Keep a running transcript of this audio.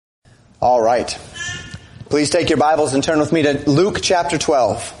All right. Please take your Bibles and turn with me to Luke chapter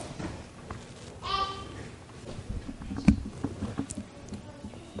 12.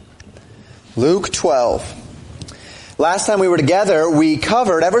 Luke 12. Last time we were together, we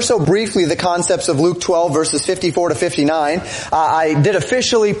covered ever so briefly the concepts of Luke 12 verses 54 to 59. I did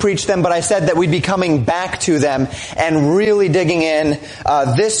officially preach them, but I said that we'd be coming back to them and really digging in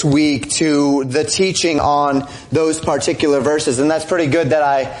this week to the teaching on those particular verses. And that's pretty good that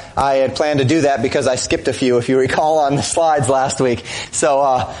I had planned to do that because I skipped a few, if you recall, on the slides last week.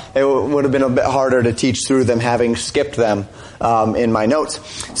 So it would have been a bit harder to teach through them having skipped them in my notes.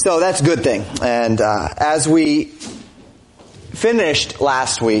 So that's a good thing. And as we finished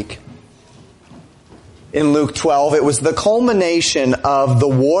last week in Luke 12, it was the culmination of the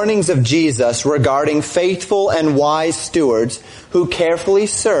warnings of Jesus regarding faithful and wise stewards who carefully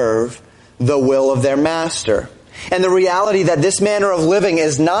serve the will of their master. And the reality that this manner of living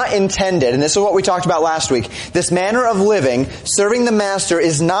is not intended, and this is what we talked about last week, this manner of living, serving the master,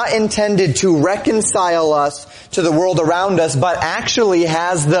 is not intended to reconcile us to the world around us, but actually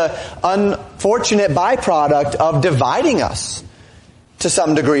has the unfortunate byproduct of dividing us to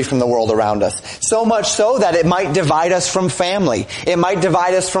some degree from the world around us. So much so that it might divide us from family. It might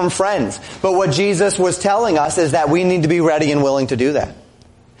divide us from friends. But what Jesus was telling us is that we need to be ready and willing to do that.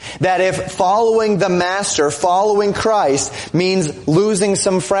 That if following the Master, following Christ, means losing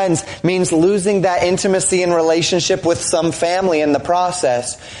some friends, means losing that intimacy and relationship with some family in the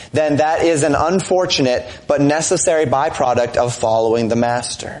process, then that is an unfortunate but necessary byproduct of following the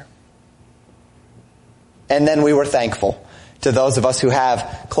Master. And then we were thankful to those of us who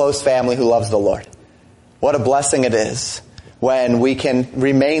have close family who loves the Lord. What a blessing it is when we can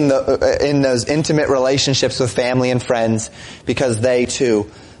remain in those intimate relationships with family and friends because they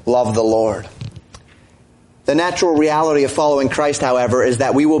too love the Lord. The natural reality of following Christ, however, is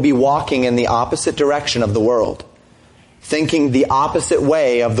that we will be walking in the opposite direction of the world, thinking the opposite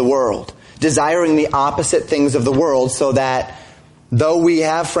way of the world, desiring the opposite things of the world, so that though we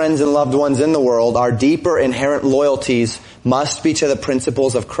have friends and loved ones in the world, our deeper inherent loyalties must be to the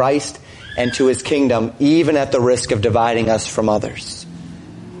principles of Christ and to His kingdom, even at the risk of dividing us from others.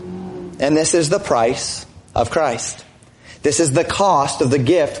 And this is the price of Christ. This is the cost of the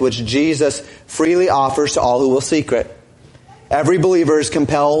gift which Jesus freely offers to all who will seek it. Every believer is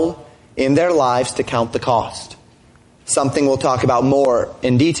compelled in their lives to count the cost. Something we'll talk about more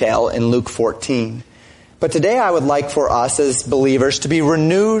in detail in Luke 14. But today I would like for us as believers to be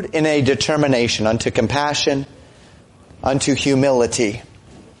renewed in a determination unto compassion, unto humility.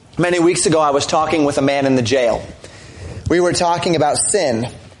 Many weeks ago I was talking with a man in the jail. We were talking about sin,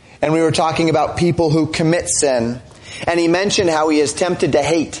 and we were talking about people who commit sin. And he mentioned how he is tempted to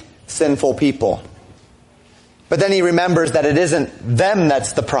hate sinful people. But then he remembers that it isn't them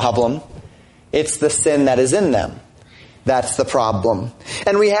that's the problem. It's the sin that is in them. That's the problem.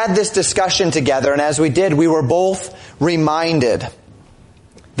 And we had this discussion together, and as we did, we were both reminded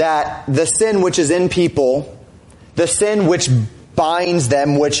that the sin which is in people, the sin which binds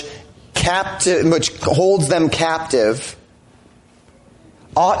them, which holds them captive,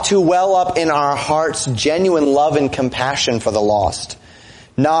 ought to well up in our hearts genuine love and compassion for the lost,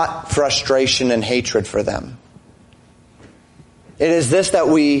 not frustration and hatred for them. It is this that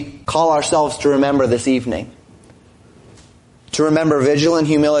we call ourselves to remember this evening. To remember vigilant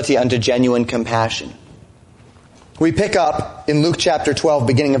humility unto genuine compassion. We pick up in Luke chapter 12,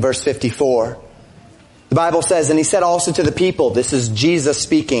 beginning of verse 54. The Bible says, "And he said also to the people," this is Jesus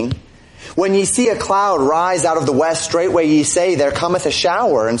speaking, "When ye see a cloud rise out of the west, straightway ye say, there cometh a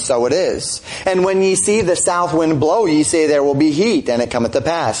shower, and so it is. And when ye see the south wind blow, ye say, there will be heat, and it cometh to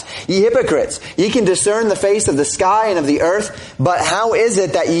pass. Ye hypocrites, ye can discern the face of the sky and of the earth, but how is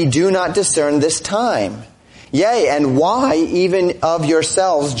it that ye do not discern this time? Yea, and why even of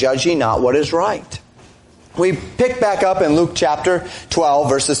yourselves judge ye not what is right?" We pick back up in Luke chapter 12,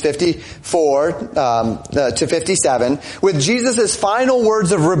 verses 54 to 57, with Jesus' final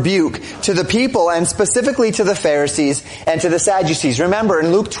words of rebuke to the people, and specifically to the Pharisees and to the Sadducees. Remember,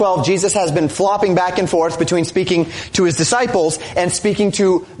 in Luke 12, Jesus has been flopping back and forth between speaking to His disciples and speaking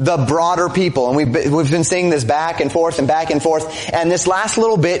to the broader people. And we've been seeing this back and forth and back and forth. And this last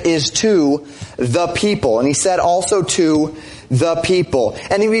little bit is to the people. And He said also to the people.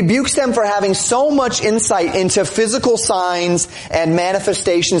 And He rebukes them for having so much insight into physical signs and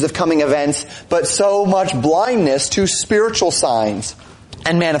manifestations of coming events, but so much blindness to spiritual signs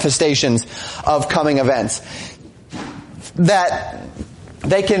and manifestations of coming events. That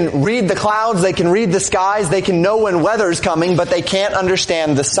They can read the clouds, they can read the skies, they can know when weather's coming, but they can't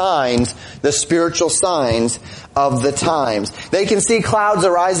understand the signs, the spiritual signs of the times. They can see clouds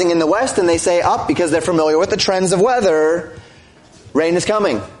arising in the west and they say up because they're familiar with the trends of weather. Rain is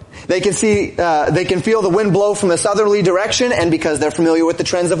coming. They can feel the wind blow from a southerly direction, and because they're familiar with the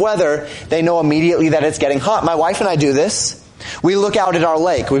trends of weather, they know immediately that it's getting hot. My wife and I do this. We look out at our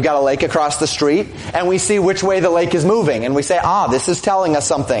lake. We've got a lake across the street, and we see which way the lake is moving. And we say, this is telling us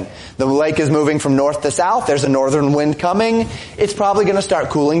something. The lake is moving from north to south. There's a northern wind coming. It's probably going to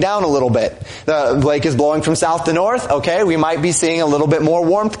start cooling down a little bit. The lake is blowing from south to north. Okay, we might be seeing a little bit more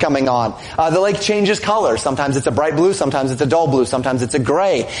warmth coming on. The lake changes color. Sometimes it's a bright blue. Sometimes it's a dull blue. Sometimes it's a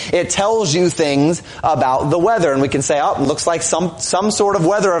gray. It tells you things about the weather. And we can say, it looks like some sort of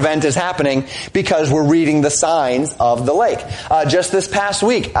weather event is happening because we're reading the signs of the lake. Just this past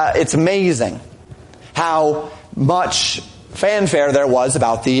week, it's amazing how much fanfare there was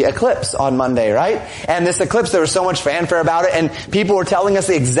about the eclipse on Monday, right? And this eclipse, there was so much fanfare about it, and people were telling us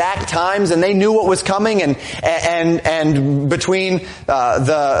the exact times, and they knew what was coming, and between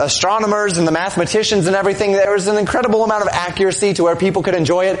the astronomers and the mathematicians and everything, there was an incredible amount of accuracy to where people could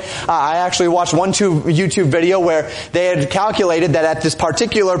enjoy it. I actually watched one YouTube video where they had calculated that at this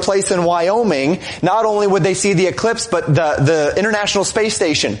particular place in Wyoming, not only would they see the eclipse, but the International Space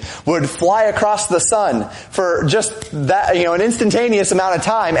Station would fly across the sun for just that, an instantaneous amount of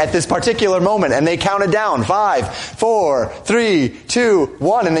time at this particular moment, and they counted down 5, 4, 3, 2,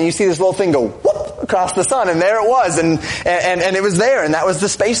 1, and then you see this little thing go whoop across the sun, and there it was, and it was there, and that was the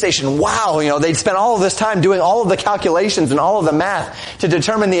space station. Wow, they'd spent all of this time doing all of the calculations and all of the math to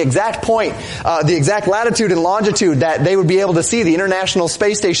determine the exact point, the exact latitude and longitude that they would be able to see the International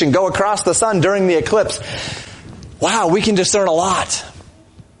Space Station go across the sun during the eclipse. Wow, we can discern a lot.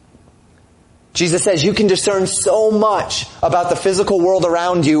 Jesus says you can discern so much about the physical world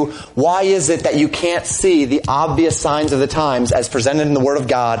around you. Why is it that you can't see the obvious signs of the times as presented in the Word of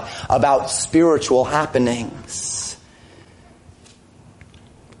God about spiritual happenings?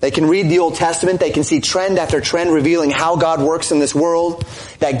 They can read the Old Testament. They can see trend after trend revealing how God works in this world,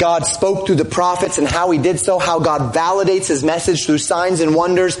 that God spoke through the prophets and how He did so, how God validates His message through signs and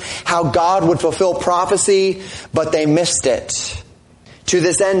wonders, how God would fulfill prophecy, but they missed it. To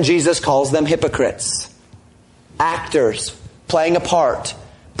this end, Jesus calls them hypocrites. Actors, playing a part,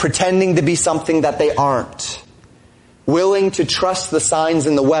 pretending to be something that they aren't. Willing to trust the signs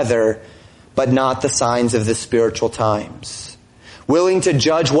in the weather, but not the signs of the spiritual times. Willing to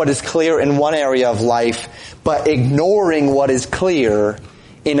judge what is clear in one area of life, but ignoring what is clear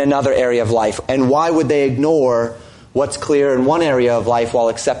in another area of life. And why would they ignore what's clear in one area of life while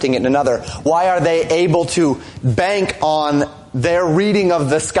accepting it in another? Why are they able to bank on their reading of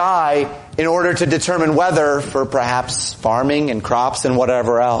the sky in order to determine weather for perhaps farming and crops and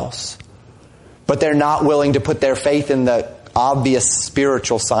whatever else? But they're not willing to put their faith in the obvious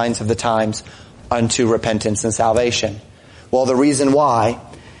spiritual signs of the times unto repentance and salvation. Well, the reason why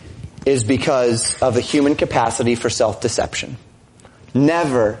is because of the human capacity for self-deception.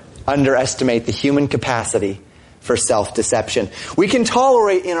 Never underestimate the human capacity for self-deception. We can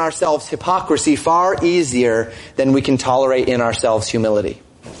tolerate in ourselves hypocrisy far easier than we can tolerate in ourselves humility.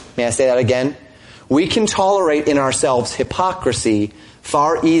 May I say that again? We can tolerate in ourselves hypocrisy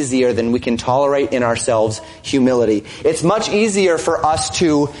far easier than we can tolerate in ourselves humility. It's much easier for us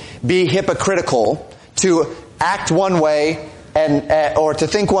to be hypocritical, to act one way or to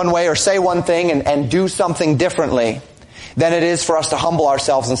think one way or say one thing and do something differently than it is for us to humble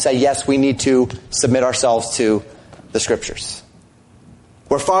ourselves and say, yes, we need to submit ourselves to the Scriptures.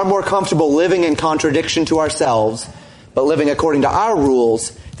 We're far more comfortable living in contradiction to ourselves, but living according to our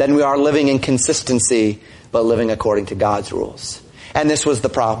rules, than we are living in consistency, but living according to God's rules. And this was the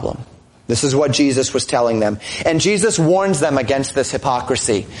problem. This is what Jesus was telling them. And Jesus warns them against this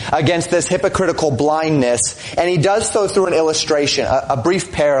hypocrisy, against this hypocritical blindness. And He does so through an illustration, a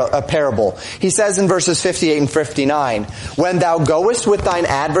brief parable. He says in verses 58 and 59, "When thou goest with thine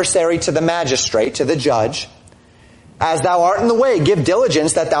adversary to the magistrate, to the judge, as thou art in the way, give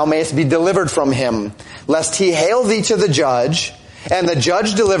diligence that thou mayest be delivered from him, lest he hale thee to the judge, and the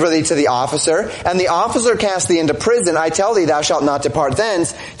judge deliver thee to the officer, and the officer cast thee into prison. I tell thee, thou shalt not depart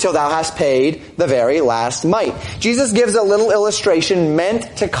thence till thou hast paid the very last mite." Jesus gives a little illustration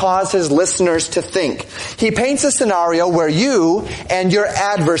meant to cause His listeners to think. He paints a scenario where you and your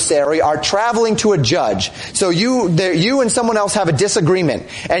adversary are traveling to a judge. So you and someone else have a disagreement,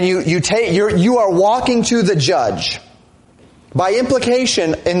 and you are walking to the judge. By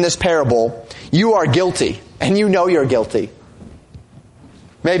implication in this parable, you are guilty, and you know you're guilty.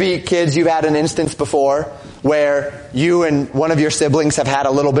 Maybe, kids, you've had an instance before where you and one of your siblings have had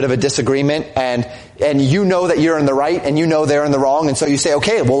a little bit of a disagreement, and you know that you're in the right and you know they're in the wrong, and so you say,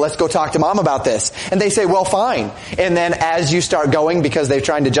 okay, well, let's go talk to mom about this. And they say, well, fine. And then as you start going, because they're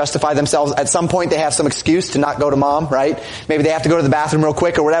trying to justify themselves, at some point they have some excuse to not go to mom, right? Maybe they have to go to the bathroom real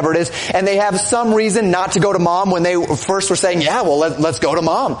quick or whatever it is, and they have some reason not to go to mom when they first were saying, yeah, well, let's go to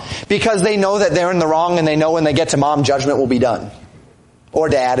mom. Because they know that they're in the wrong, and they know when they get to mom, judgment will be done. Or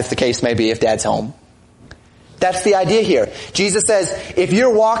dad, if the case may be, if dad's home. That's the idea here. Jesus says, if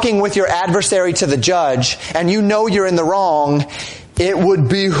you're walking with your adversary to the judge, and you know you're in the wrong, it would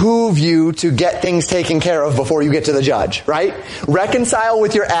behoove you to get things taken care of before you get to the judge, right? Reconcile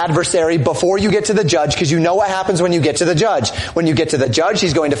with your adversary before you get to the judge, because you know what happens when you get to the judge. When you get to the judge,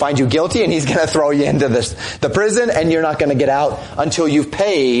 he's going to find you guilty, and he's going to throw you into the prison, and you're not going to get out until you've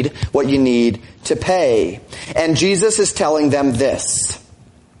paid what you need to pay. And Jesus is telling them this: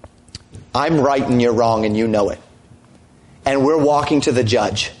 I'm right and you're wrong, and you know it. And we're walking to the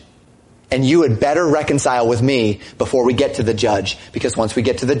judge. And you had better reconcile with me before we get to the judge. Because once we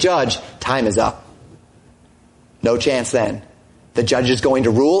get to the judge, time is up. No chance then. The judge is going to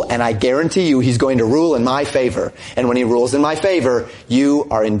rule, and I guarantee you he's going to rule in my favor. And when he rules in my favor, you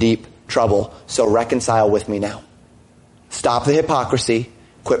are in deep trouble. So reconcile with me now. Stop the hypocrisy,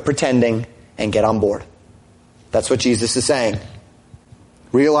 quit pretending, and get on board. That's what Jesus is saying.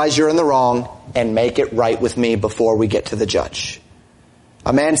 Realize you're in the wrong and make it right with me before we get to the judge.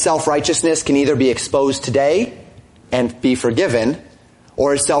 A man's self-righteousness can either be exposed today and be forgiven,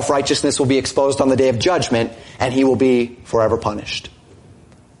 or his self-righteousness will be exposed on the day of judgment and he will be forever punished.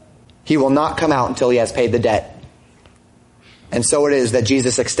 He will not come out until he has paid the debt. And so it is that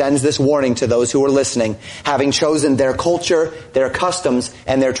Jesus extends this warning to those who are listening, having chosen their culture, their customs,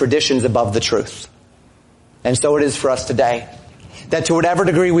 and their traditions above the truth. And so it is for us today. That to whatever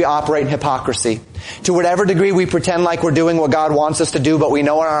degree we operate in hypocrisy, to whatever degree we pretend like we're doing what God wants us to do, but we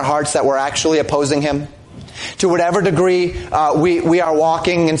know in our hearts that we're actually opposing Him, to whatever degree we are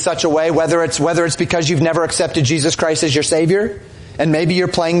walking in such a way, whether it's because you've never accepted Jesus Christ as your Savior, and maybe you're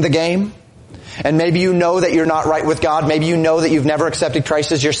playing the game, and maybe you know that you're not right with God, maybe you know that you've never accepted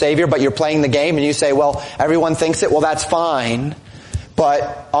Christ as your Savior, but you're playing the game, and you say, well, everyone thinks it, well, that's fine,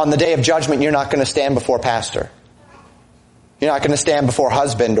 but on the day of judgment, you're not going to stand before pastor. You're not going to stand before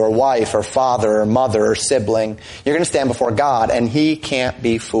husband or wife or father or mother or sibling. You're going to stand before God, and He can't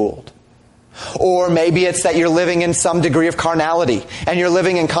be fooled. Or maybe it's that you're living in some degree of carnality, and you're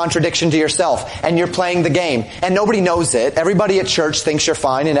living in contradiction to yourself, and you're playing the game, and nobody knows it. Everybody at church thinks you're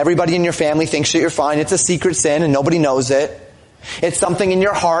fine, and everybody in your family thinks that you're fine. It's a secret sin, and nobody knows it. It's something in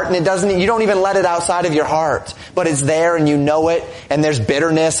your heart, and you don't even let it outside of your heart. But it's there, and you know it, and there's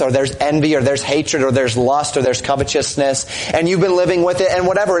bitterness, or there's envy, or there's hatred, or there's lust, or there's covetousness, and you've been living with it, and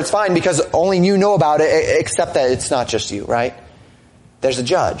whatever, it's fine, because only you know about it, except that it's not just you, right? There's a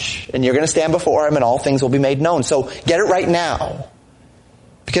judge, and you're going to stand before Him, and all things will be made known. So get it right now.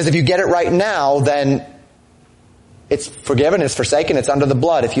 Because if you get it right now, then it's forgiven, it's forsaken, it's under the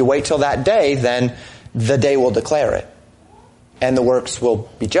blood. If you wait till that day, then the day will declare it, and the works will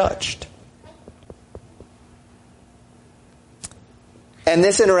be judged. And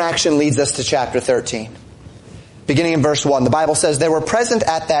this interaction leads us to chapter 13. Beginning in verse 1, the Bible says, there were present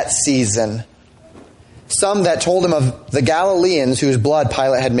at that season some that told him of the Galileans whose blood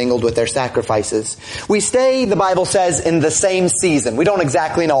Pilate had mingled with their sacrifices. We stay, the Bible says, in the same season. We don't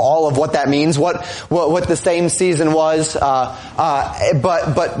exactly know all of what that means, what the same season was,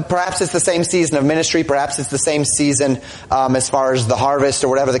 but perhaps it's the same season of ministry, perhaps it's the same season as far as the harvest or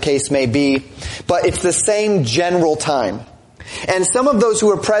whatever the case may be, but it's the same general time. And some of those who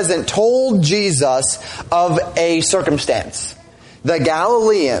were present told Jesus of a circumstance. The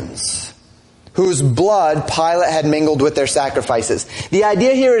Galileans, whose blood Pilate had mingled with their sacrifices. The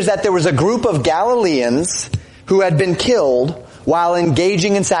idea here is that there was a group of Galileans who had been killed while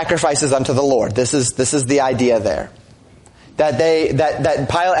engaging in sacrifices unto the Lord. This is the idea there. That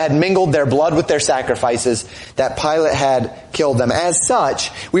Pilate had mingled their blood with their sacrifices, that Pilate had killed them. As such,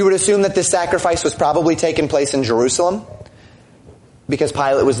 we would assume that this sacrifice was probably taking place in Jerusalem, because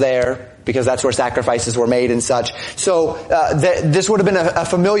Pilate was there, because that's where sacrifices were made and such. So this would have been a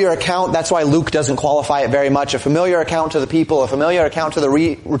familiar account. That's why Luke doesn't qualify it very much. A familiar account to the people, a familiar account to the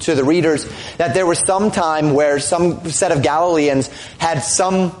readers, that there was some time where some set of Galileans had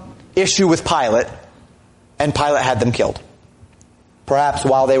some issue with Pilate, and Pilate had them killed. Perhaps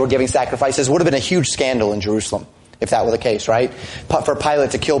while they were giving sacrifices. Would have been a huge scandal in Jerusalem, if that were the case, right? For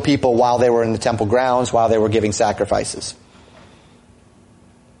Pilate to kill people while they were in the temple grounds, while they were giving sacrifices.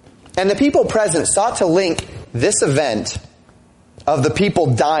 And the people present sought to link this event of the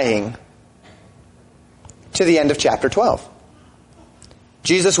people dying to the end of chapter 12.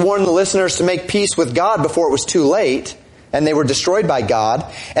 Jesus warned the listeners to make peace with God before it was too late, and they were destroyed by God.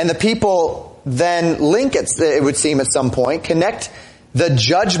 And the people then link it would seem at some point, connect the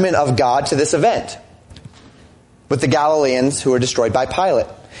judgment of God to this event with the Galileans who were destroyed by Pilate.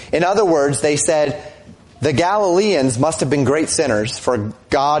 In other words, they said, the Galileans must have been great sinners for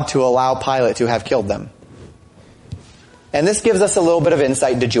God to allow Pilate to have killed them. And this gives us a little bit of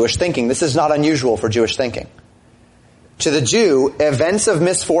insight into Jewish thinking. This is not unusual for Jewish thinking. To the Jew, events of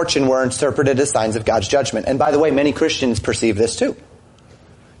misfortune were interpreted as signs of God's judgment. And by the way, many Christians perceive this too.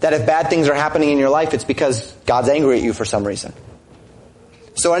 That if bad things are happening in your life, it's because God's angry at you for some reason.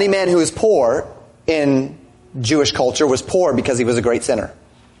 So any man who is poor in Jewish culture was poor because he was a great sinner.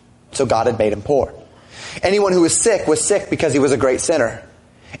 So God had made him poor. Anyone who was sick because he was a great sinner.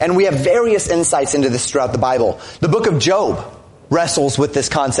 And we have various insights into this throughout the Bible. The book of Job wrestles with this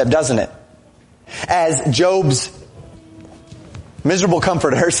concept, doesn't it? As Job's miserable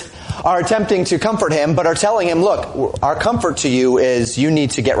comforters are attempting to comfort him, but are telling him, look, our comfort to you is you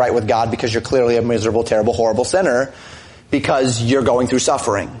need to get right with God because you're clearly a miserable, terrible, horrible sinner because you're going through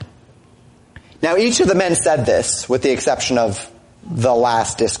suffering. Now, each of the men said this, with the exception of the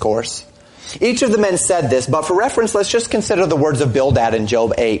last discourse. Each of the men said this, but for reference, let's just consider the words of Bildad in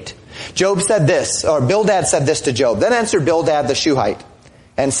Job 8. Bildad said this to Job. Then answered Bildad the Shuhite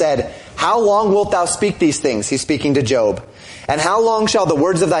and said, how long wilt thou speak these things? He's speaking to Job. And how long shall the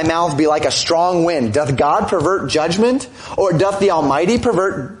words of thy mouth be like a strong wind? Doth God pervert judgment? Or doth the Almighty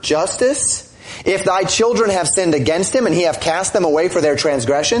pervert justice? If thy children have sinned against him, and he have cast them away for their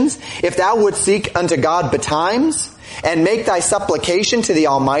transgressions, if thou wouldst seek unto God betimes, and make thy supplication to the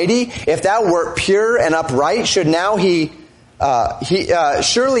Almighty, if thou wert pure and upright, surely now he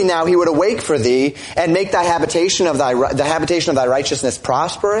would awake for thee, and make the habitation of thy righteousness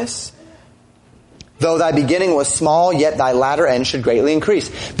prosperous. Though thy beginning was small, yet thy latter end should greatly increase.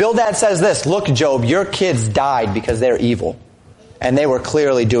 Bildad says this, look, Job, your kids died because they're evil. And they were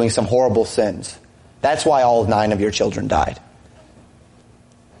clearly doing some horrible sins. That's why all 9 of your children died.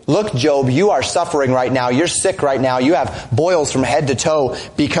 Look, Job, you are suffering right now. You're sick right now. You have boils from head to toe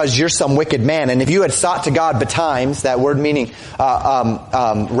because you're some wicked man. And if you had sought to God betimes, that word meaning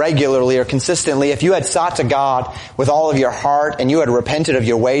regularly or consistently, if you had sought to God with all of your heart and you had repented of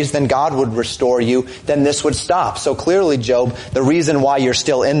your ways, then God would restore you. Then this would stop. So clearly, Job, the reason why you're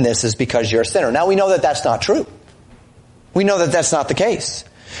still in this is because you're a sinner. Now we know that that's not true. We know that that's not the case.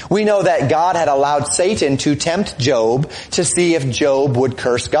 We know that God had allowed Satan to tempt Job to see if Job would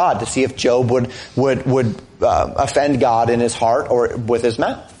curse God, to see if Job would offend God in his heart or with his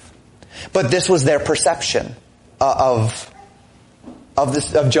mouth. But this was their perception of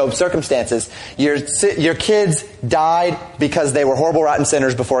Job's circumstances. Your kids died because they were horrible, rotten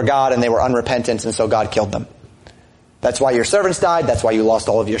sinners before God, and they were unrepentant, and so God killed them. That's why your servants died. That's why you lost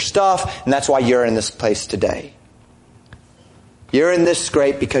all of your stuff, and that's why you're in this place today. You're in this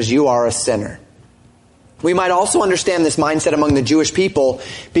scrape because you are a sinner. We might also understand this mindset among the Jewish people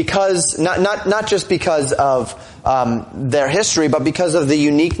because, not just because of their history, but because of the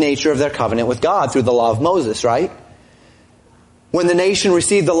unique nature of their covenant with God through the law of Moses, right? When the nation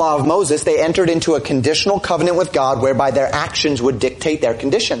received the law of Moses, they entered into a conditional covenant with God whereby their actions would dictate their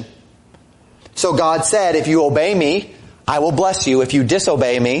condition. So God said, if you obey me, I will bless you. If you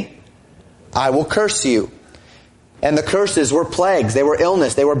disobey me, I will curse you. And the curses were plagues, they were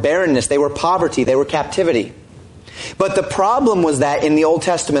illness, they were barrenness, they were poverty, they were captivity. But the problem was that in the Old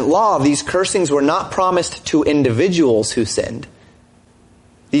Testament law, these cursings were not promised to individuals who sinned.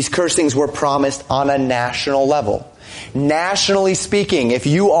 These cursings were promised on a national level. Nationally speaking, if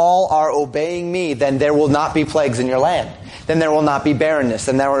you all are obeying me, then there will not be plagues in your land. Then there will not be barrenness,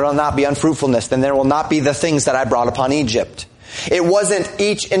 then there will not be unfruitfulness, then there will not be the things that I brought upon Egypt. It wasn't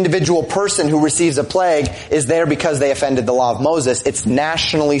each individual person who receives a plague is there because they offended the law of Moses. It's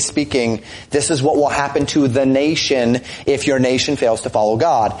nationally speaking, this is what will happen to the nation if your nation fails to follow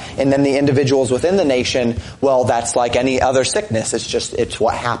God. And then the individuals within the nation, well, that's like any other sickness. It's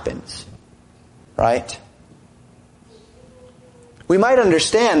what happens. Right? We might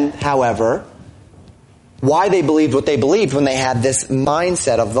understand, however, why they believed what they believed when they had this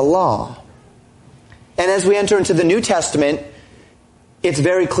mindset of the law. And as we enter into the New Testament, it's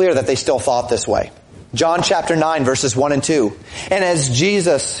very clear that they still thought this way. John chapter 9 verses 1 and 2. And as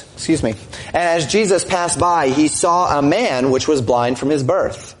Jesus passed by, he saw a man which was blind from his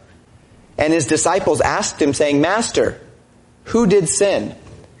birth. And his disciples asked him, saying, Master, who did sin,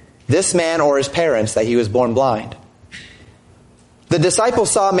 this man or his parents, that he was born blind? The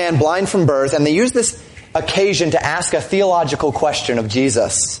disciples saw a man blind from birth, and they used this occasion to ask a theological question of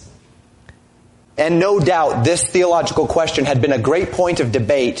Jesus. And no doubt this theological question had been a great point of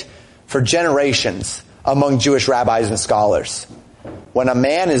debate for generations among Jewish rabbis and scholars. When a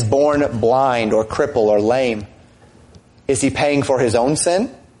man is born blind or crippled or lame, is he paying for his own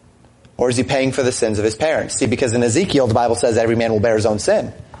sin? Or is he paying for the sins of his parents? See, because in Ezekiel, the Bible says every man will bear his own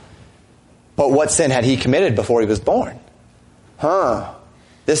sin. But what sin had he committed before he was born?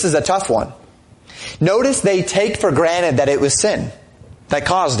 This is a tough one. Notice they take for granted that it was sin that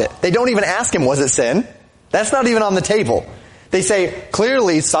caused it. They don't even ask him, was it sin? That's not even on the table. They say,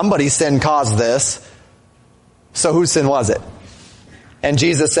 clearly somebody's sin caused this. So whose sin was it? And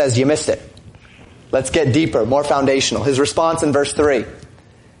Jesus says, you missed it. Let's get deeper, more foundational. His response in verse 3.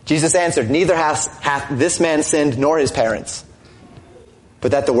 Jesus answered, neither hath this man sinned nor his parents,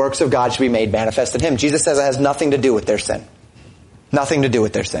 but that the works of God should be made manifest in him. Jesus says it has nothing to do with their sin. Nothing to do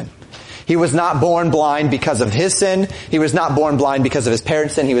with their sin. He was not born blind because of his sin. He was not born blind because of his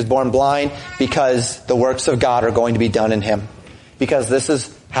parents' sin. He was born blind because the works of God are going to be done in him. Because this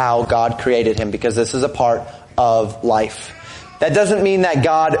is how God created him. Because this is a part of life. That doesn't mean that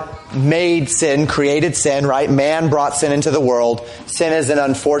God made sin, created sin, right? Man brought sin into the world. Sin is an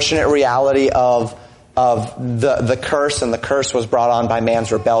unfortunate reality of the curse, and the curse was brought on by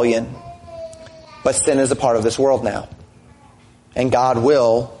man's rebellion. But sin is a part of this world now. And God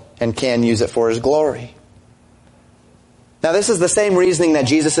will and can use it for his glory. Now this is the same reasoning that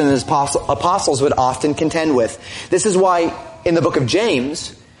Jesus and his apostles would often contend with. This is why in the book of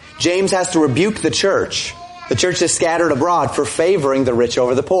James, James has to rebuke the church. The church is scattered abroad for favoring the rich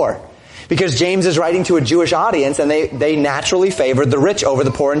over the poor. Because James is writing to a Jewish audience and they naturally favored the rich over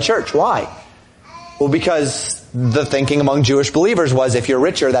the poor in church. Why? Well, because the thinking among Jewish believers was if you're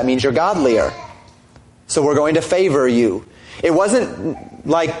richer, that means you're godlier. So we're going to favor you. It wasn't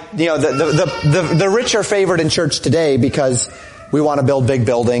like, the rich are favored in church today because we want to build big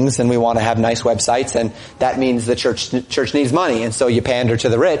buildings and we want to have nice websites, and that means the church needs money. And so you pander to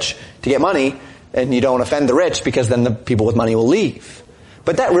the rich to get money, and you don't offend the rich because then the people with money will leave.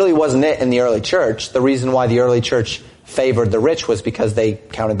 But that really wasn't it in the early church. The reason why the early church favored the rich was because they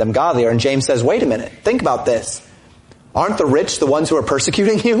counted them godlier. And James says, wait a minute, think about this. Aren't the rich the ones who are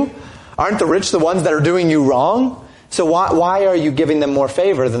persecuting you? Aren't the rich the ones that are doing you wrong? So why are you giving them more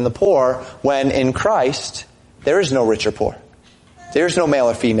favor than the poor when in Christ there is no rich or poor? There is no male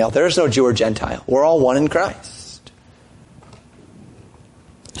or female. There is no Jew or Gentile. We're all one in Christ.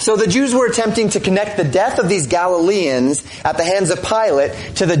 So the Jews were attempting to connect the death of these Galileans at the hands of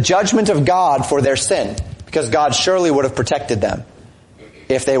Pilate to the judgment of God for their sin, because God surely would have protected them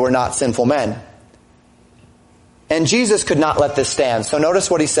if they were not sinful men. And Jesus could not let this stand. So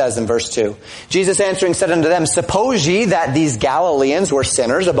notice what he says in verse 2. Jesus answering said unto them, suppose ye that these Galileans were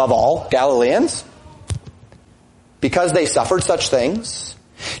sinners above all Galileans, because they suffered such things?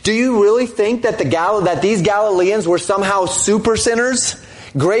 Do you really think that these Galileans were somehow super sinners?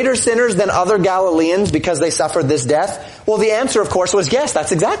 Greater sinners than other Galileans because they suffered this death? Well, the answer, of course, was yes.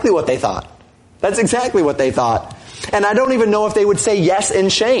 That's exactly what they thought. That's exactly what they thought. And I don't even know if they would say yes in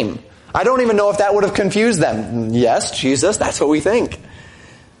shame. I don't even know if that would have confused them. Yes, Jesus, that's what we think.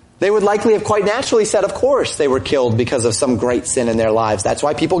 They would likely have quite naturally said, of course, they were killed because of some great sin in their lives. That's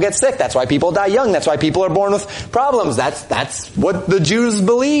why people get sick. That's why people die young. That's why people are born with problems. That's what the Jews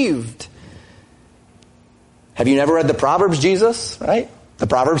believed. Have you never read the Proverbs, Jesus? Right? The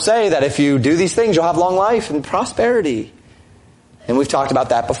Proverbs say that if you do these things, you'll have long life and prosperity. And we've talked about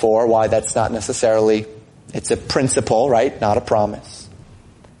that before, why that's not necessarily, it's a principle, right? Not a promise.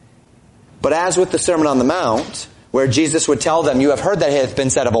 But as with the Sermon on the Mount, where Jesus would tell them, you have heard that it hath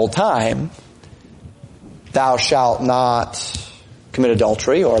been said of old time, thou shalt not commit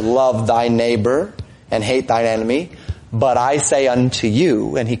adultery or love thy neighbor and hate thine enemy. But I say unto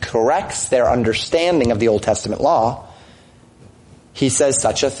you, and he corrects their understanding of the Old Testament law, he says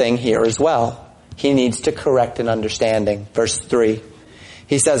such a thing here as well. He needs to correct an understanding. Verse 3.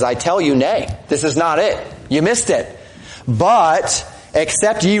 He says, I tell you, nay, this is not it. You missed it. But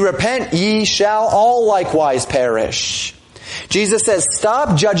except ye repent, ye shall all likewise perish. Jesus says,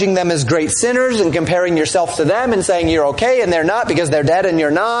 stop judging them as great sinners and comparing yourself to them and saying you're okay and they're not because they're dead and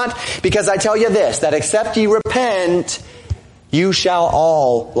you're not. Because I tell you this, that except ye repent, you shall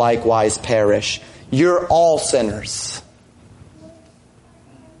all likewise perish. You're all sinners.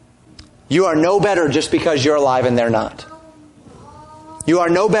 You are no better just because you're alive and they're not. You are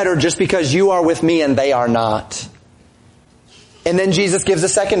no better just because you are with me and they are not. And then Jesus gives a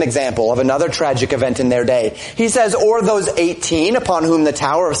second example of another tragic event in their day. He says, or those 18 upon whom the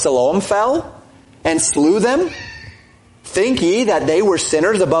tower of Siloam fell and slew them, Think ye that they were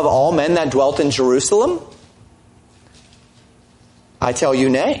sinners above all men that dwelt in Jerusalem? I tell you,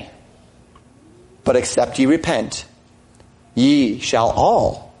 nay. But except ye repent, ye shall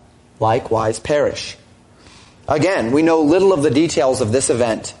all likewise perish. Again, we know little of the details of this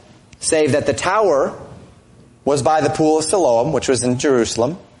event, save that the tower was by the pool of Siloam, which was in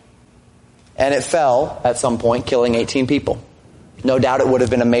Jerusalem, and it fell at some point, killing 18 people. No doubt it would have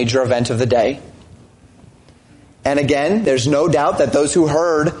been a major event of the day. And again, there's no doubt that those who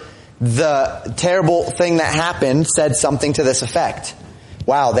heard the terrible thing that happened said something to this effect.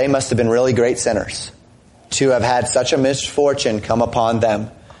 Wow, they must have been really great sinners to have had such a misfortune come upon them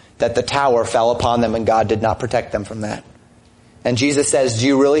that the tower fell upon them and God did not protect them from that. And Jesus says, do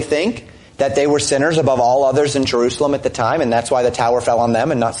you really think that they were sinners above all others in Jerusalem at the time, and that's why the tower fell on them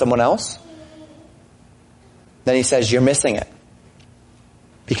and not someone else? Then he says, you're missing it.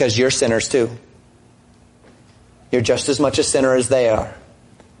 Because you're sinners too. You're just as much a sinner as they are.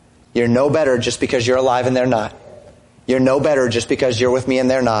 You're no better just because you're alive and they're not. You're no better just because you're with me and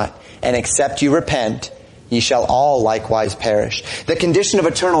they're not. And except you repent, ye shall all likewise perish. The condition of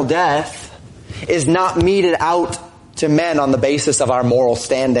eternal death is not meted out to men on the basis of our moral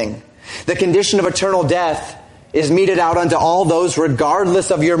standing. The condition of eternal death is meted out unto all those,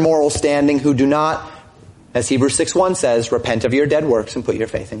 regardless of your moral standing, who do not, as Hebrews 6:1 says, repent of your dead works and put your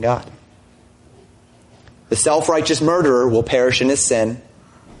faith in God. The self-righteous murderer will perish in his sin,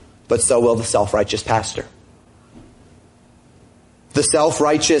 but so will the self-righteous pastor. The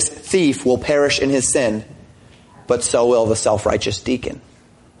self-righteous thief will perish in his sin, but so will the self-righteous deacon.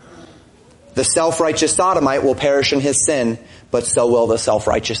 The self-righteous sodomite will perish in his sin, but so will the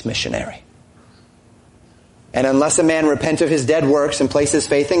self-righteous missionary. And unless a man repent of his dead works and place his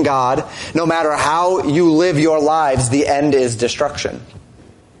faith in God, no matter how you live your lives, the end is destruction.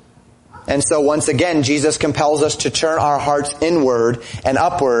 And so once again, Jesus compels us to turn our hearts inward and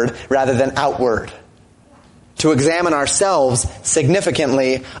upward rather than outward. To examine ourselves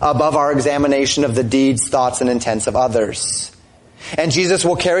significantly above our examination of the deeds, thoughts, and intents of others. And Jesus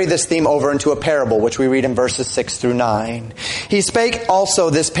will carry this theme over into a parable, which we read in verses 6 through 9. He spake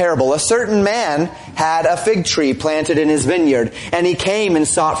also this parable. A certain man had a fig tree planted in his vineyard, and he came and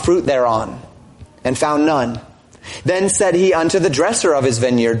sought fruit thereon, and found none. Then said he unto the dresser of his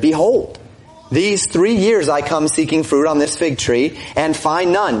vineyard, Behold, these 3 years I come seeking fruit on this fig tree, and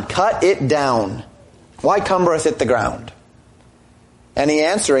find none. Cut it down. Why cumbereth it the ground? And he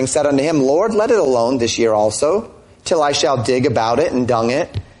answering said unto him, Lord, let it alone this year also, till I shall dig about it and dung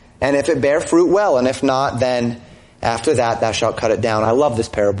it. And if it bear fruit, well, and if not, then after that thou shalt cut it down. I love this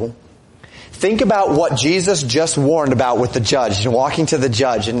parable. Think about what Jesus just warned about with the judge, and walking to the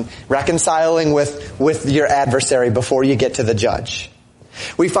judge and reconciling with your adversary before you get to the judge.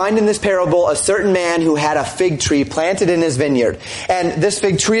 We find in this parable a certain man who had a fig tree planted in his vineyard. And this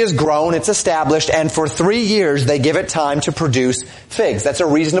fig tree is grown, it's established, and for 3 years they give it time to produce figs. That's a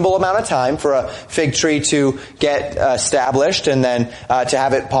reasonable amount of time for a fig tree to get established, and then to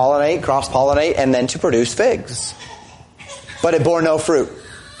have it pollinate, cross-pollinate, and then to produce figs. But it bore no fruit.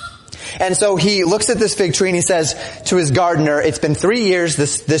 And so he looks at this fig tree and he says to his gardener, it's been 3 years,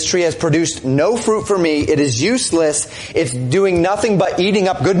 this tree has produced no fruit for me, it is useless, it's doing nothing but eating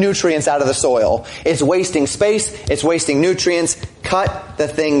up good nutrients out of the soil. It's wasting space, it's wasting nutrients, cut the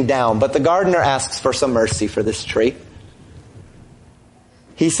thing down. But the gardener asks for some mercy for this tree.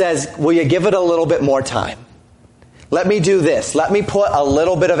 He says, will you give it a little bit more time? Let me do this, let me put a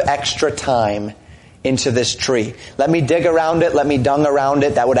little bit of extra time into this tree. Let me dig around it. Let me dung around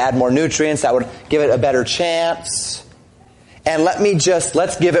it. That would add more nutrients. That would give it a better chance. And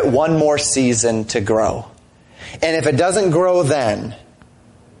let's give it one more season to grow. And if it doesn't grow then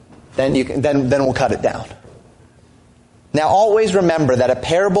we'll cut it down. Now always remember that a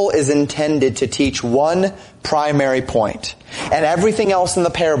parable is intended to teach one primary point. And everything else in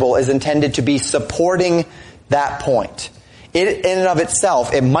the parable is intended to be supporting that point. It, in and of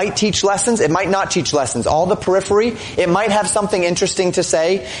itself, it might teach lessons, it might not teach lessons. All the periphery, it might have something interesting to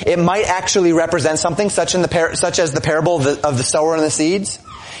say. It might actually represent something, such as the parable of the sower and the seeds.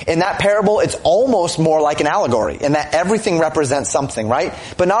 In that parable, it's almost more like an allegory, in that everything represents something, right?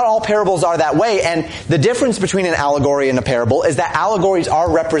 But not all parables are that way, and the difference between an allegory and a parable is that allegories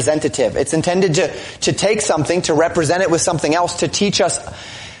are representative. It's intended to take something, to represent it with something else, to teach us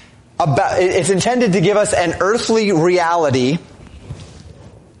it's intended to give us an earthly reality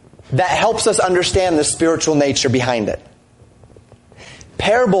that helps us understand the spiritual nature behind it.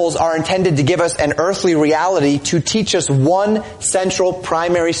 Parables are intended to give us an earthly reality to teach us one central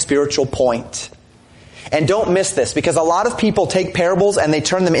primary spiritual point. And don't miss this, because a lot of people take parables and they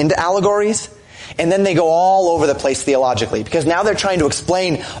turn them into allegories. and then they go all over the place theologically, because now they're trying to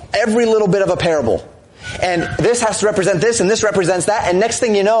explain every little bit of a parable. And this has to represent this, and this represents that, and next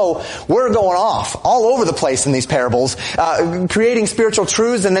thing you know, we're going off all over the place in these parables, creating spiritual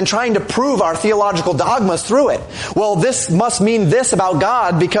truths and then trying to prove our theological dogmas through it. Well, this must mean this about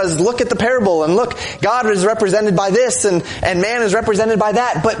God, because look at the parable, and look, God is represented by this, and man is represented by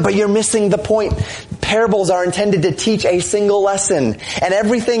that, but you're missing the point. Parables are intended to teach a single lesson, and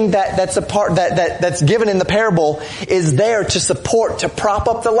everything that's given in the parable is there to support, to prop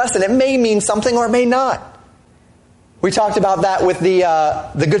up the lesson. It may mean something or it may not. We talked about that with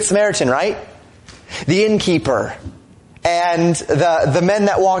the Good Samaritan, right? The innkeeper and the men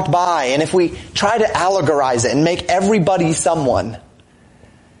that walked by. And if we try to allegorize it and make everybody someone,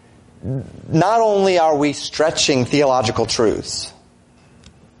 not only are we stretching theological truths,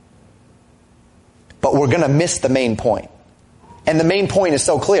 but we're going to miss the main point. And the main point is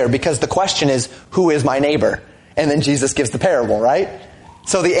so clear, because the question is, who is my neighbor? And then Jesus gives the parable, right?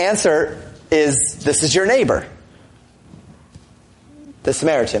 So the answer is, this is your neighbor. The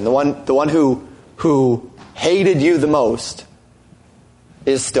Samaritan, the one who hated you the most,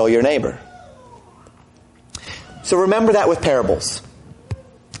 is still your neighbor. So remember that with parables.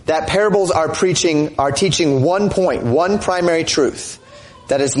 That parables are teaching one point, one primary truth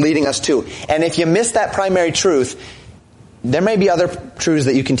that is leading us to. And if you miss that primary truth, there may be other truths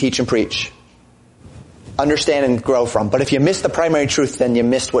that you can teach and preach, understand and grow from. But if you miss the primary truth, then you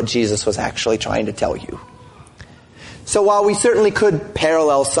missed what Jesus was actually trying to tell you. So while we certainly could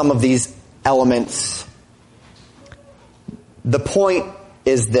parallel some of these elements, the point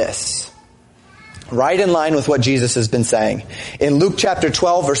is this. Right in line with what Jesus has been saying. In Luke chapter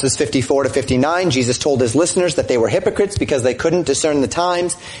 12, verses 54 to 59, Jesus told his listeners that they were hypocrites because they couldn't discern the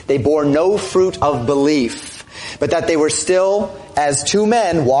times. They bore no fruit of belief, but that they were still as two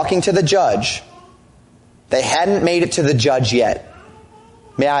men walking to the judge. They hadn't made it to the judge yet.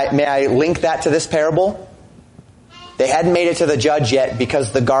 May I link that to this parable? They hadn't made it to the judge yet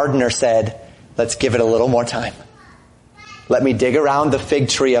because the gardener said, let's give it a little more time. Let me dig around the fig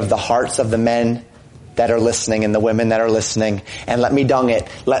tree of the hearts of the men that are listening and the women that are listening, and let me dung it.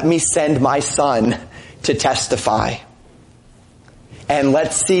 Let me send my son to testify. And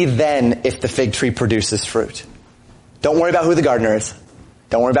let's see then if the fig tree produces fruit. Don't worry about who the gardener is.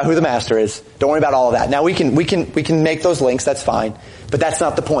 Don't worry about who the master is. Don't worry about all of that. Now we can make those links, that's fine. But that's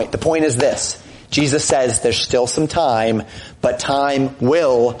not the point. The point is this. Jesus says there's still some time, but time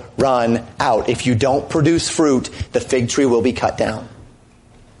will run out. If you don't produce fruit, the fig tree will be cut down.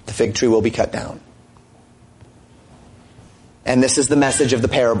 The fig tree will be cut down. And this is the message of the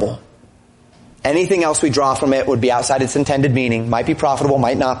parable. Anything else we draw from it would be outside its intended meaning. Might be profitable,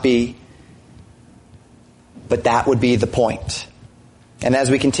 might not be. But that would be the point. And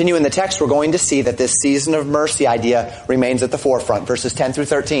as we continue in the text, we're going to see that this season of mercy idea remains at the forefront. Verses 10 through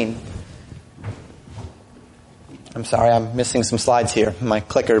 13. I'm sorry, I'm missing some slides here. My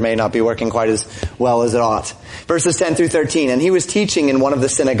clicker may not be working quite as well as it ought. Verses 10 through 13. And he was teaching in one of the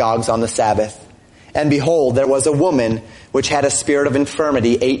synagogues on the Sabbath. And behold, there was a woman which had a spirit of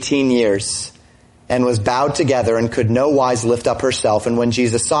infirmity 18 years, and was bowed together and could no wise lift up herself. And when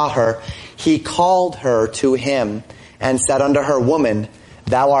Jesus saw her, he called her to him and said unto her, Woman,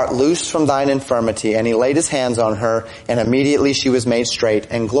 thou art loosed from thine infirmity. And he laid his hands on her, and immediately she was made straight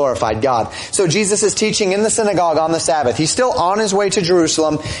and glorified God. So Jesus is teaching in the synagogue on the Sabbath. He's still on his way to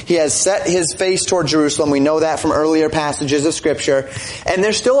Jerusalem. He has set his face toward Jerusalem. We know that from earlier passages of Scripture. And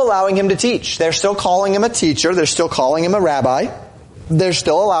they're still allowing him to teach. They're still calling him a teacher. They're still calling him a rabbi. They're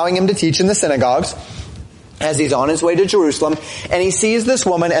still allowing him to teach in the synagogues as he's on his way to Jerusalem, and he sees this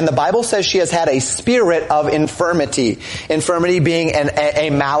woman, and the Bible says she has had a spirit of infirmity. Infirmity being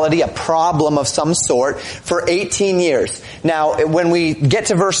a malady, a problem of some sort, for 18 years. Now, when we get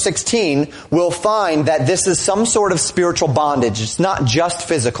to verse 16, we'll find that this is some sort of spiritual bondage. It's not just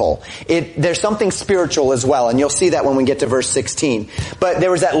physical. There's something spiritual as well, and you'll see that when we get to verse 16. But there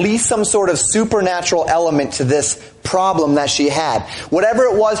was at least some sort of supernatural element to this problem that she had. Whatever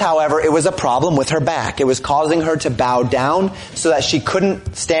it was, however, it was a problem with her back. It was causing her to bow down so that she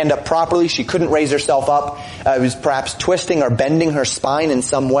couldn't stand up properly. She couldn't raise herself up. It was perhaps twisting or bending her spine in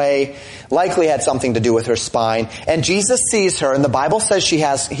some way. Likely had something to do with her spine. And Jesus sees her, and the Bible says he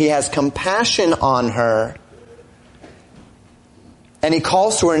has compassion on her. And he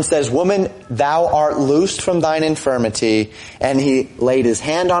calls to her and says, Woman, thou art loosed from thine infirmity. And he laid his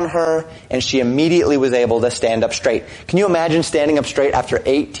hand on her, and she immediately was able to stand up straight. Can you imagine standing up straight after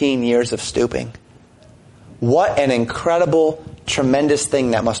 18 years of stooping? What an incredible, tremendous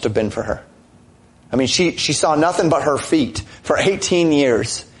thing that must have been for her. I mean, she saw nothing but her feet for 18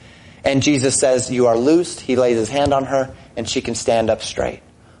 years. And Jesus says, you are loosed. He lays his hand on her, and she can stand up straight.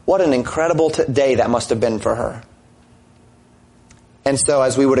 What an incredible day that must have been for her. And so,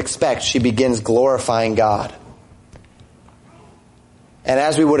 as we would expect, she begins glorifying God. And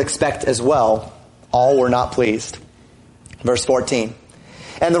as we would expect as well, all were not pleased. Verse 14.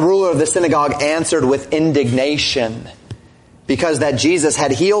 And the ruler of the synagogue answered with indignation, because that Jesus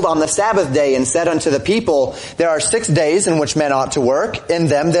had healed on the Sabbath day, and said unto the people, there are 6 days in which men ought to work. In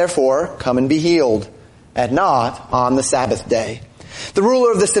them, therefore, come and be healed, and not on the Sabbath day. The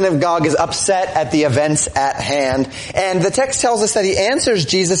ruler of the synagogue is upset at the events at hand, and the text tells us that he answers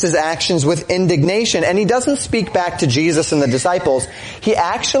Jesus' actions with indignation, and he doesn't speak back to Jesus and the disciples. He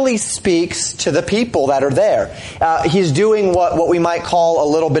actually speaks to the people that are there. He's doing what we might call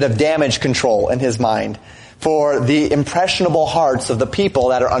a little bit of damage control in his mind for the impressionable hearts of the people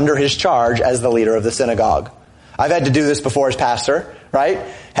that are under his charge as the leader of the synagogue. I've had to do this before as pastor, right?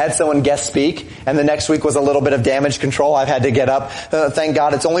 Had someone guest speak, and the next week was a little bit of damage control. I've had to get up. Thank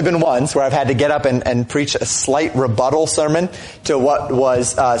God it's only been once where I've had to get up and preach a slight rebuttal sermon to what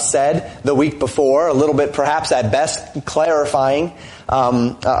was said the week before, a little bit perhaps at best clarifying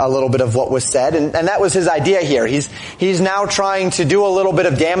a little bit of what was said. And that was his idea here. He's now trying to do a little bit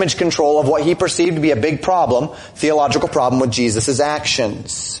of damage control of what he perceived to be a big problem, theological problem with Jesus'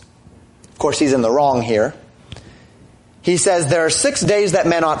 actions. Of course, he's in the wrong here. He says there are 6 days that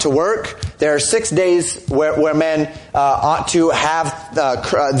men ought to work. There are 6 days where men ought to have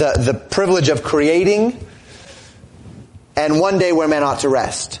the privilege of creating, and 1 day where men ought to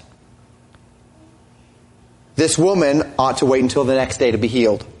rest. This woman ought to wait until the next day to be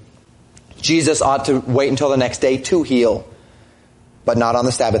healed. Jesus ought to wait until the next day to heal, but not on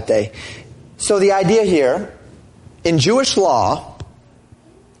the Sabbath day. So the idea here, in Jewish law,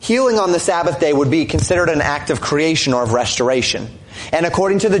 healing on the Sabbath day would be considered an act of creation or of restoration. And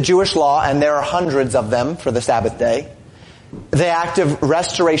according to the Jewish law, and there are hundreds of them for the Sabbath day, the act of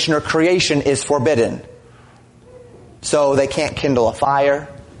restoration or creation is forbidden. So they can't kindle a fire.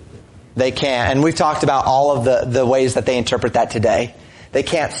 They can't, and we've talked about all of the ways that they interpret that today. They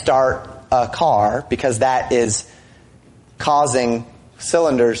can't start a car because that is causing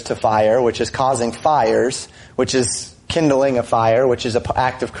cylinders to fire, which is causing fires, which is kindling a fire, which is an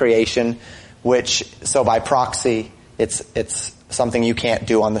act of creation, so by proxy, it's something you can't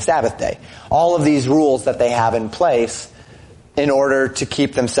do on the Sabbath day. All of these rules that they have in place in order to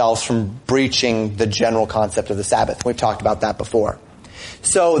keep themselves from breaching the general concept of the Sabbath. We've talked about that before.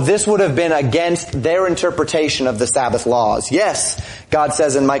 So this would have been against their interpretation of the Sabbath laws. Yes, God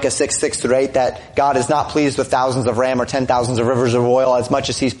says in Micah 6:6-8 that God is not pleased with thousands of ram or 10,000s of rivers of oil as much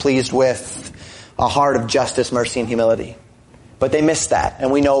as he's pleased with a heart of justice, mercy, and humility. But they missed that.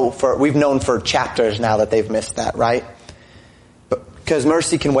 And we've known for chapters now that they've missed that, right? Because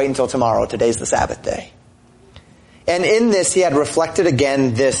mercy can wait until tomorrow. Today's the Sabbath day. And in this, he had reflected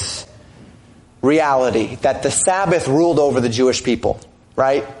again this reality that the Sabbath ruled over the Jewish people,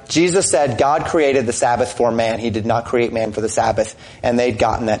 right? Jesus said God created the Sabbath for man. He did not create man for the Sabbath. And they'd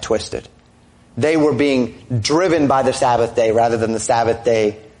gotten that twisted. They were being driven by the Sabbath day rather than the Sabbath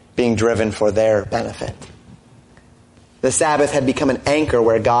day being driven for their benefit. The Sabbath had become an anchor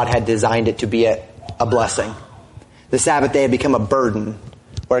where God had designed it to be a blessing. The Sabbath day had become a burden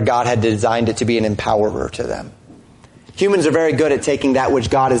where God had designed it to be an empowerer to them. Humans are very good at taking that which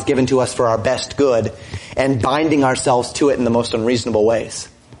God has given to us for our best good and binding ourselves to it in the most unreasonable ways.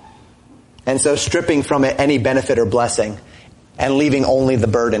 And so stripping from it any benefit or blessing and leaving only the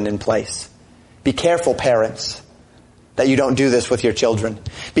burden in place. Be careful, parents, that you don't do this with your children.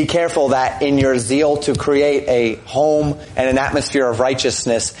 Be careful that in your zeal to create a home and an atmosphere of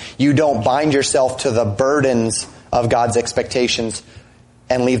righteousness, you don't bind yourself to the burdens of God's expectations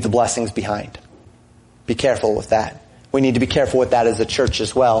and leave the blessings behind. Be careful with that. We need to be careful with that as a church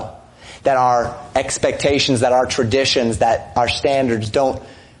as well. That our expectations, that our traditions, that our standards don't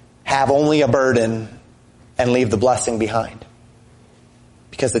have only a burden and leave the blessing behind.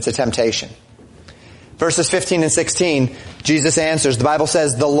 Because it's a temptation. Verses 15 and 16, Jesus answers. The Bible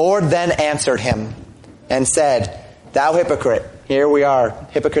says, the Lord then answered him and said, thou hypocrite. Here we are,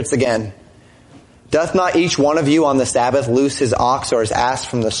 hypocrites again. Doth not each one of you on the Sabbath loose his ox or his ass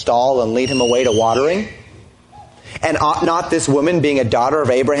from the stall and lead him away to watering? And ought not this woman, being a daughter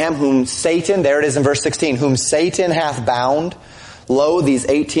of Abraham, whom Satan, there it is in verse 16, whom Satan hath bound, lo, these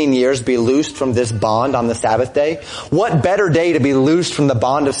 18 years be loosed from this bond on the Sabbath day? What better day to be loosed from the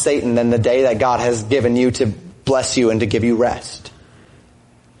bond of Satan than the day that God has given you to bless you and to give you rest?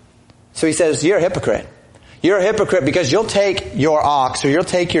 So he says, you're a hypocrite. You're a hypocrite because you'll take your ox or you'll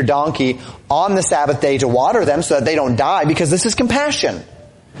take your donkey on the Sabbath day to water them so that they don't die, because this is compassion.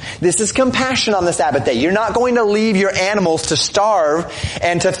 This is compassion on the Sabbath day. You're not going to leave your animals to starve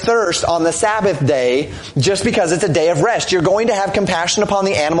and to thirst on the Sabbath day just because it's a day of rest. You're going to have compassion upon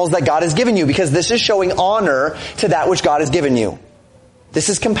the animals that God has given you because this is showing honor to that which God has given you. This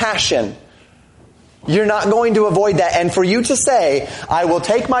is compassion. You're not going to avoid that. And for you to say, I will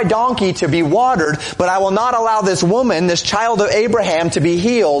take my donkey to be watered, but I will not allow this woman, this child of Abraham, to be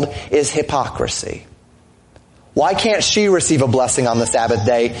healed, is hypocrisy. Why can't she receive a blessing on the Sabbath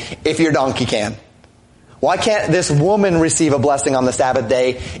day if your donkey can? Why can't this woman receive a blessing on the Sabbath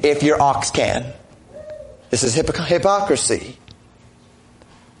day if your ox can? This is hypocrisy.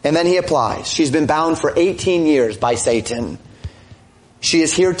 And then he applies. She's been bound for 18 years by Satan. She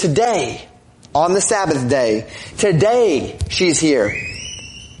is here today. On the Sabbath day. Today, she's here.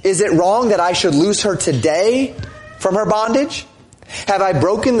 Is it wrong that I should loose her today from her bondage? Have I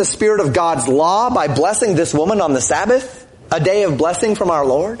broken the spirit of God's law by blessing this woman on the Sabbath? A day of blessing from our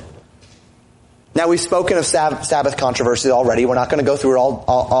Lord? Now, we've spoken of Sabbath controversies already. We're not going to go through it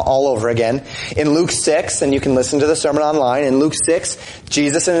all over again. In Luke 6, and you can listen to the sermon online, in Luke 6,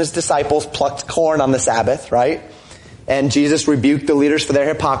 Jesus and his disciples plucked corn on the Sabbath, right? And Jesus rebuked the leaders for their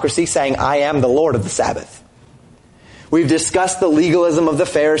hypocrisy, saying, I am the Lord of the Sabbath. We've discussed the legalism of the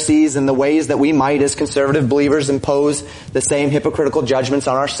Pharisees and the ways that we might, as conservative believers, impose the same hypocritical judgments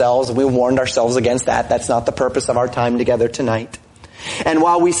on ourselves. And we warned ourselves against that. That's not the purpose of our time together tonight. And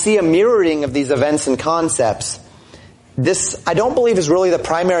while we see a mirroring of these events and concepts, this, I don't believe, is really the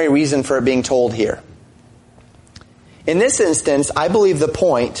primary reason for it being told here. In this instance, I believe the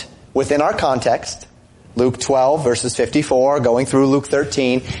point, within our context, Luke 12 verses 54, going through Luke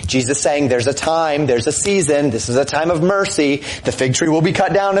 13, Jesus saying there's a time, there's a season, this is a time of mercy. The fig tree will be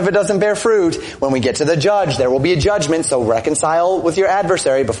cut down if it doesn't bear fruit. When we get to the judge, there will be a judgment, so reconcile with your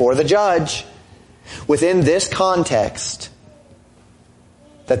adversary before the judge. Within this context,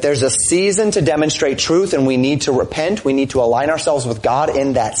 that there's a season to demonstrate truth and we need to repent, we need to align ourselves with God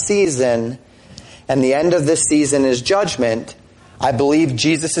in that season, and the end of this season is judgment. I believe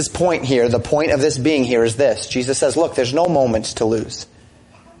Jesus' point here, the point of this being here is this. Jesus says, look, there's no moments to lose.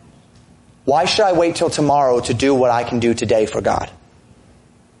 Why should I wait till tomorrow to do what I can do today for God?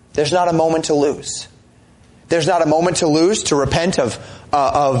 There's not a moment to lose. There's not a moment to lose to repent of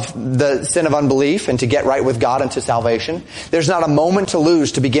the sin of unbelief and to get right with God unto salvation. There's not a moment to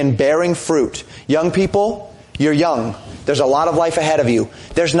lose to begin bearing fruit. Young people, you're young. There's a lot of life ahead of you.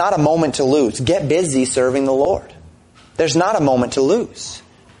 There's not a moment to lose. Get busy serving the Lord. There's not a moment to lose.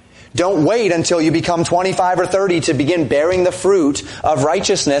 Don't wait until you become 25 or 30 to begin bearing the fruit of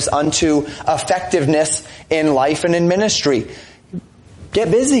righteousness unto effectiveness in life and in ministry.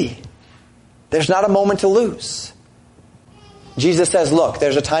 Get busy. There's not a moment to lose. Jesus says, look,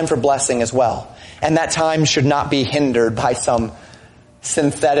 there's a time for blessing as well. And that time should not be hindered by some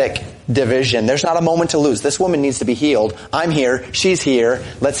synthetic division. There's not a moment to lose. This woman needs to be healed. I'm here. She's here.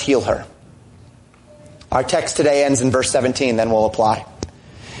 Let's heal her. Our text today ends in verse 17, then we'll apply.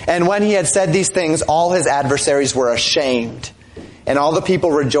 And when he had said these things, all his adversaries were ashamed, and all the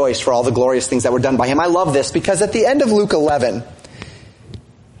people rejoiced for all the glorious things that were done by him. I love this because at the end of Luke 11,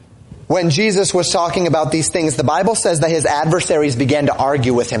 when Jesus was talking about these things, the Bible says that his adversaries began to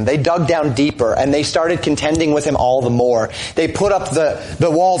argue with him. They dug down deeper and they started contending with him all the more. They put up the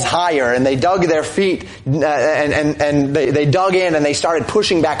walls higher and they dug their feet and they dug in and they started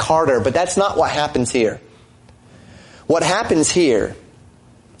pushing back harder. But that's not what happens here. What happens here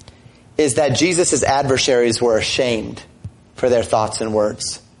is that Jesus' adversaries were ashamed for their thoughts and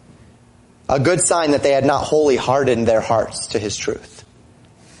words. A good sign that they had not wholly hardened their hearts to his truth.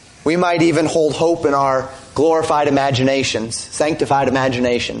 We might even hold hope in our glorified imaginations, sanctified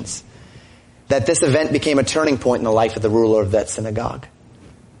imaginations, that this event became a turning point in the life of the ruler of that synagogue.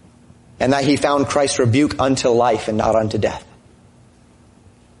 And that he found Christ's rebuke unto life and not unto death.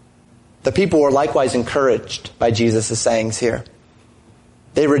 The people were likewise encouraged by Jesus' sayings here.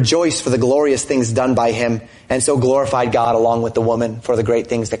 They rejoiced for the glorious things done by him and so glorified God along with the woman for the great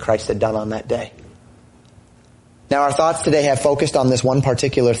things that Christ had done on that day. Now our thoughts today have focused on this one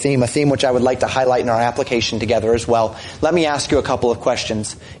particular theme, a theme which I would like to highlight in our application together as well. Let me ask you a couple of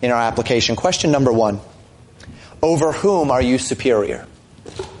questions in our application. Question number 1. Over whom are you superior?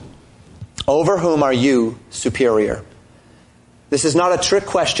 Over whom are you superior? This is not a trick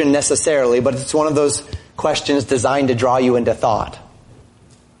question necessarily, but it's one of those questions designed to draw you into thought.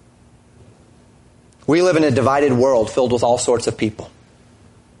 We live in a divided world filled with all sorts of people.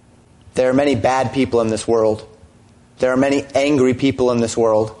 There are many bad people in this world. There are many angry people in this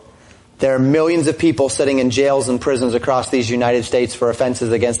world. There are millions of people sitting in jails and prisons across these United States for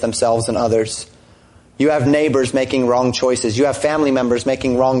offenses against themselves and others. You have neighbors making wrong choices. You have family members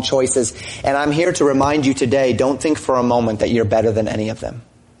making wrong choices. And I'm here to remind you today, don't think for a moment that you're better than any of them.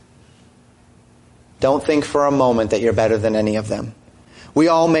 Don't think for a moment that you're better than any of them. We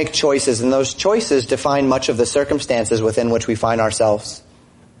all make choices, and those choices define much of the circumstances within which we find ourselves.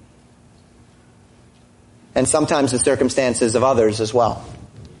 And sometimes the circumstances of others as well.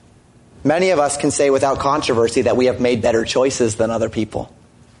 Many of us can say without controversy that we have made better choices than other people.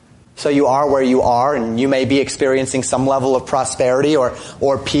 So you are where you are, and you may be experiencing some level of prosperity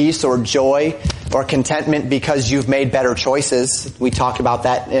or peace or joy or contentment because you've made better choices. We talk about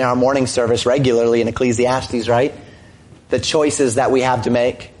that in our morning service regularly in Ecclesiastes, right? The choices that we have to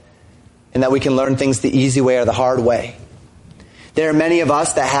make, and that we can learn things the easy way or the hard way. There are many of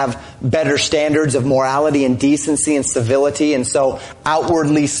us that have better standards of morality and decency and civility, and so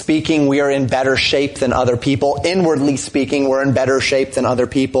outwardly speaking, we are in better shape than other people. Inwardly speaking, we're in better shape than other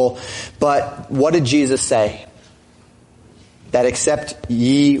people. But what did Jesus say? That except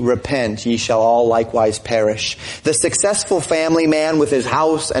ye repent, ye shall all likewise perish. The successful family man with his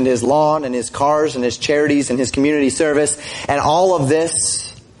house and his lawn and his cars and his charities and his community service and all of this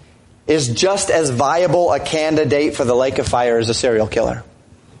is just as viable a candidate for the lake of fire as a serial killer.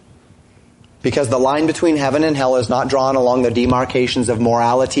 Because the line between heaven and hell is not drawn along the demarcations of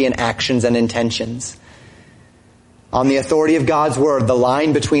morality and actions and intentions. On the authority of God's word, the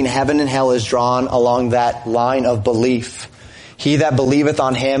line between heaven and hell is drawn along that line of belief. He that believeth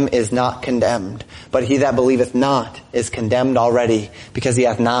on him is not condemned, but he that believeth not is condemned already, because he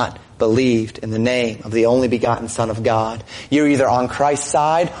hath not believed in the name of the only begotten Son of God. You're either on Christ's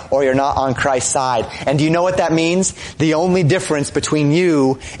side or you're not on Christ's side. And do you know what that means? The only difference between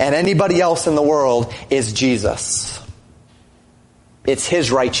you and anybody else in the world is Jesus. It's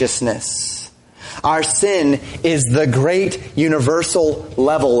His righteousness. Our sin is the great universal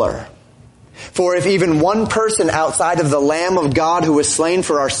leveler. For if even one person outside of the Lamb of God who was slain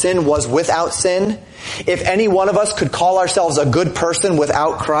for our sin was without sin, if any one of us could call ourselves a good person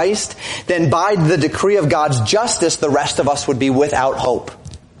without Christ, then by the decree of God's justice, the rest of us would be without hope,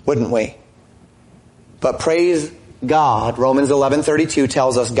 wouldn't we? But praise God, Romans 11:32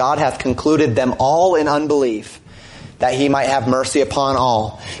 tells us, God hath concluded them all in unbelief, that He might have mercy upon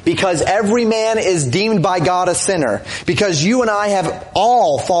all. Because every man is deemed by God a sinner. Because you and I have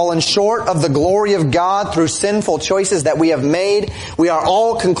all fallen short of the glory of God through sinful choices that we have made. We are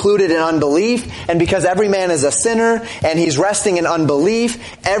all concluded in unbelief. And because every man is a sinner and he's resting in unbelief,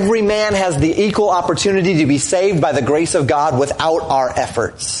 every man has the equal opportunity to be saved by the grace of God without our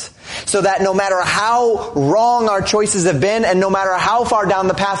efforts. So that no matter how wrong our choices have been and no matter how far down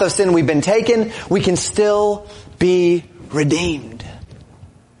the path of sin we've been taken, we can still be redeemed.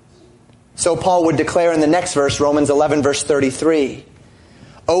 So Paul would declare in the next verse, Romans 11 verse 33,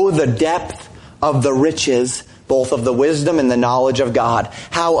 "Oh, the depth of the riches, both of the wisdom and the knowledge of God.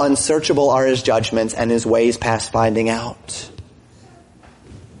 How unsearchable are His judgments and His ways past finding out."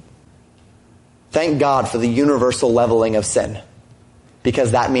 Thank God for the universal leveling of sin,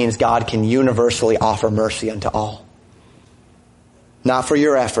 because that means God can universally offer mercy unto all. Not for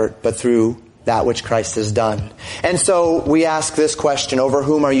your effort, but through that which Christ has done. And so we ask this question, over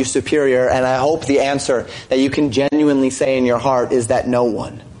whom are you superior? And I hope the answer that you can genuinely say in your heart is that no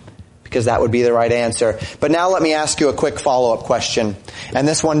one, because that would be the right answer. But now let me ask you a quick follow-up question. And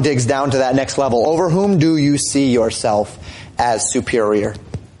this one digs down to that next level. Over whom do you see yourself as superior?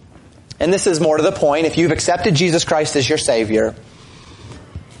 And this is more to the point. If you've accepted Jesus Christ as your Savior,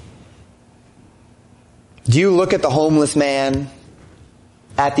 do you look at the homeless man,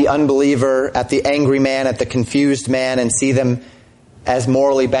 at the unbeliever, at the angry man, at the confused man, and see them as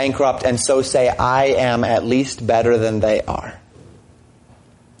morally bankrupt, and so say, I am at least better than they are?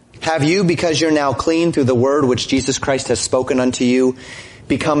 Have you, because you're now clean through the word which Jesus Christ has spoken unto you,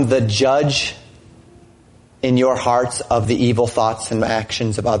 become the judge in your hearts of the evil thoughts and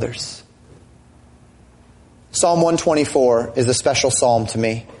actions of others? Psalm 124 is a special psalm to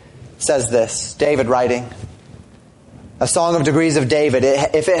me. It says this, David writing, a song of degrees of David.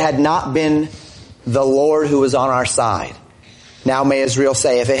 If it had not been the Lord who was on our side. Now may Israel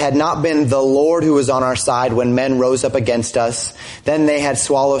say, if it had not been the Lord who was on our side when men rose up against us, then they had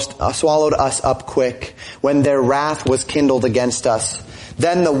swallowed us up quick, when their wrath was kindled against us.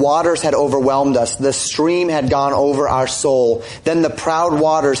 Then the waters had overwhelmed us. The stream had gone over our soul. Then the proud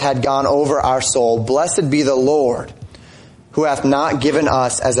waters had gone over our soul. Blessed be the Lord, who hath not given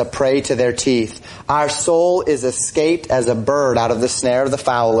us as a prey to their teeth. Our soul is escaped as a bird out of the snare of the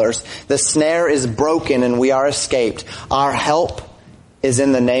fowlers. The snare is broken and we are escaped. Our help is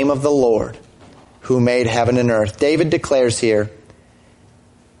in the name of the Lord, who made heaven and earth. David declares here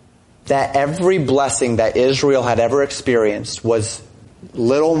that every blessing that Israel had ever experienced was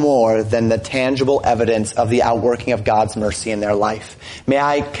little more than the tangible evidence of the outworking of God's mercy in their life. May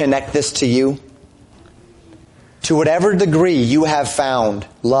I connect this to you? To whatever degree you have found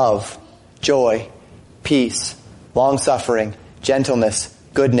love, joy, peace, long-suffering, gentleness,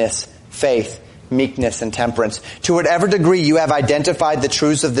 goodness, faith, meekness, and temperance. To whatever degree you have identified the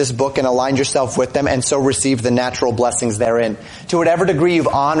truths of this book and aligned yourself with them and so received the natural blessings therein. To whatever degree you've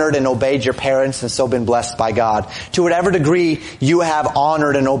honored and obeyed your parents and so been blessed by God. To whatever degree you have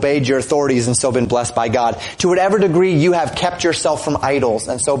honored and obeyed your authorities and so been blessed by God. To whatever degree you have kept yourself from idols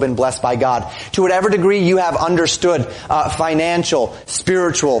and so been blessed by God. To whatever degree you have understood financial,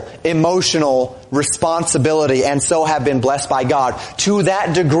 spiritual, emotional responsibility and so have been blessed by God. To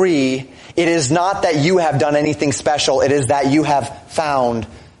that degree, it is not that you have done anything special. It is that you have found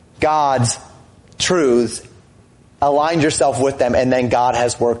God's truths, aligned yourself with them, and then God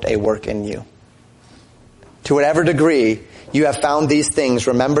has worked a work in you. To whatever degree you have found these things,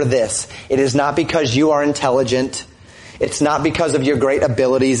 remember this. It is not because you are intelligent. It's not because of your great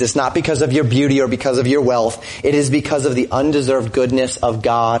abilities. It's not because of your beauty or because of your wealth. It is because of the undeserved goodness of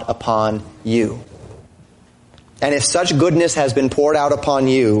God upon you. And if such goodness has been poured out upon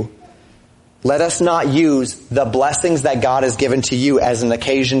you, let us not use the blessings that God has given to you as an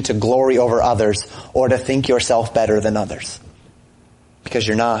occasion to glory over others or to think yourself better than others. Because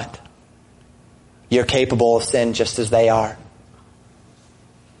you're not. You're capable of sin just as they are.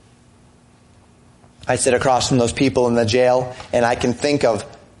 I sit across from those people in the jail and I can think of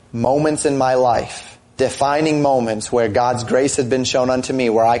moments in my life, defining moments where God's grace had been shown unto me,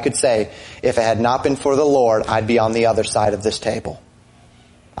 where I could say, if it had not been for the Lord, I'd be on the other side of this table.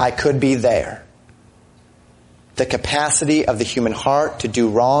 I could be there. The capacity of the human heart to do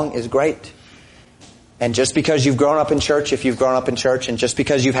wrong is great. And just because you've grown up in church, if you've grown up in church, and just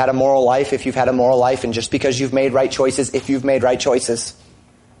because you've had a moral life, if you've had a moral life, and just because you've made right choices, if you've made right choices,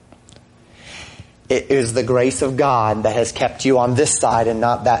 it is the grace of God that has kept you on this side and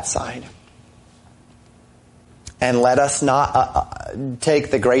not that side. And let us not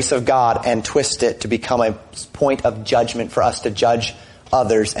take the grace of God and twist it to become a point of judgment for us to judge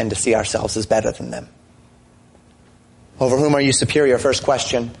others and to see ourselves as better than them. Over whom are you superior? First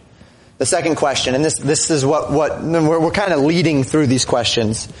question. The second question, and this is what we're kind of leading through these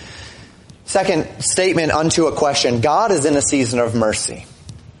questions. Second statement unto a question. God is in a season of mercy.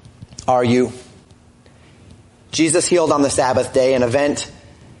 Are you? Jesus healed on the Sabbath day, an event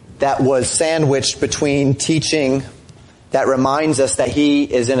that was sandwiched between teaching that reminds us that He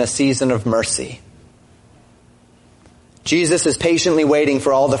is in a season of mercy. Jesus is patiently waiting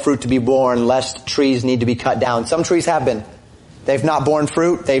for all the fruit to be born, lest trees need to be cut down. Some trees have been. They've not borne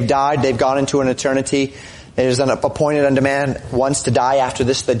fruit. They've died. They've gone into an eternity. There's an appointed unto man once to die, after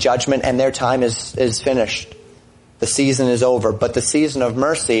this the judgment, and their time is finished. The season is over. But the season of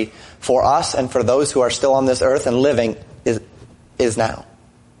mercy for us and for those who are still on this earth and living is now.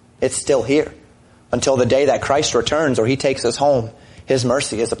 It's still here. Until the day that Christ returns or He takes us home, His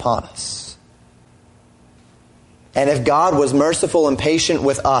mercy is upon us. And if God was merciful and patient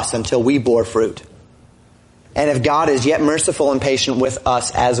with us until we bore fruit, and if God is yet merciful and patient with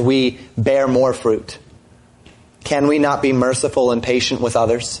us as we bear more fruit, can we not be merciful and patient with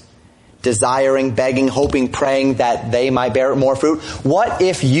others? Desiring, begging, hoping, praying that they might bear more fruit? What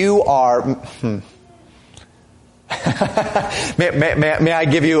if you are... may I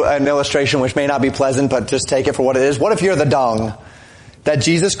give you an illustration which may not be pleasant, but just take it for what it is? What if you're the dung that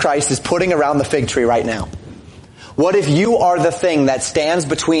Jesus Christ is putting around the fig tree right now? What if you are the thing that stands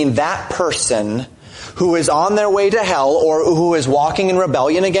between that person who is on their way to hell, or who is walking in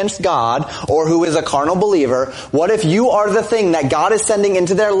rebellion against God, or who is a carnal believer? What if you are the thing that God is sending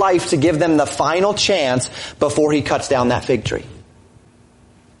into their life to give them the final chance before He cuts down that fig tree?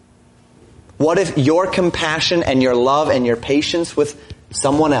 What if your compassion and your love and your patience with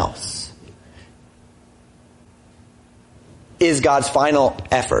someone else is God's final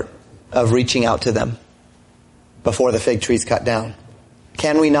effort of reaching out to them before the fig tree is cut down?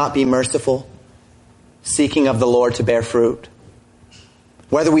 Can we not be merciful, seeking of the Lord to bear fruit?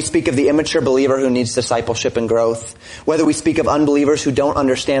 Whether we speak of the immature believer who needs discipleship and growth, whether we speak of unbelievers who don't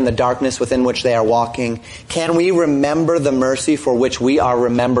understand the darkness within which they are walking, can we remember the mercy for which we are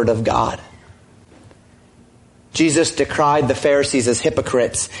remembered of God? Jesus decried the Pharisees as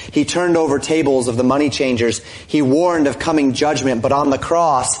hypocrites. He turned over tables of the money changers. He warned of coming judgment. But on the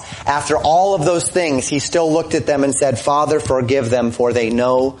cross, after all of those things, He still looked at them and said, Father, forgive them, for they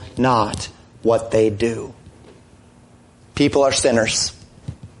know not what they do. People are sinners.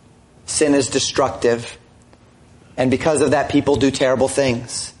 Sin is destructive. And because of that, people do terrible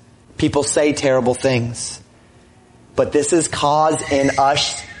things. People say terrible things. But this is cause in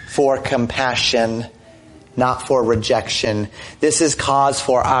us for compassion, not for rejection. This is cause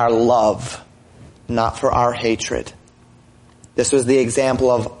for our love, not for our hatred. This was the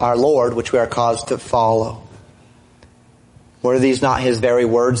example of our Lord, which we are caused to follow. Were these not his very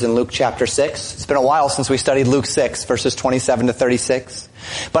words in Luke chapter 6? It's been a while since we studied Luke 6, verses 27 to 36.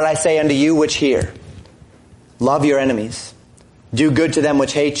 But I say unto you which hear, love your enemies. Do good to them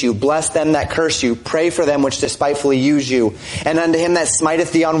which hate you. Bless them that curse you. Pray for them which despitefully use you. And unto him that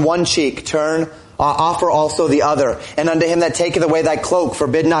smiteth thee on one cheek, offer also the other. And unto him that taketh away thy cloak,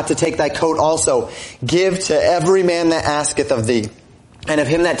 forbid not to take thy coat also. Give to every man that asketh of thee. And of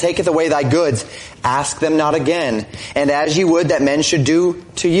him that taketh away thy goods, ask them not again. And as ye would that men should do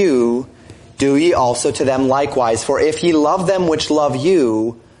to you, do ye also to them likewise. For if ye love them which love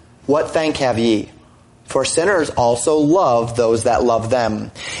you, what thank have ye? For sinners also love those that love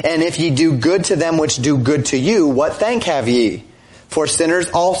them. And if ye do good to them which do good to you, what thank have ye? For sinners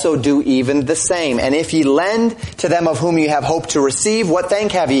also do even the same. And if ye lend to them of whom ye have hope to receive, what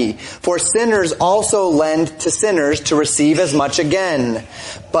thank have ye? For sinners also lend to sinners to receive as much again.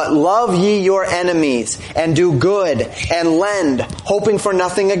 But love ye your enemies, and do good, and lend, hoping for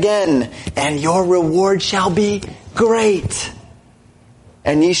nothing again. And your reward shall be great.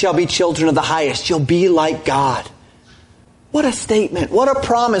 And ye shall be children of the highest. You'll be like God. What a statement. What a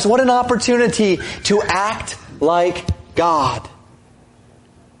promise. What an opportunity to act like God.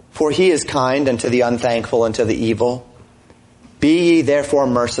 For he is kind unto the unthankful and to the evil. Be ye therefore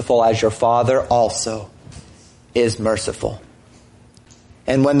merciful as your Father also is merciful.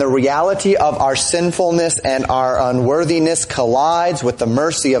 And when the reality of our sinfulness and our unworthiness collides with the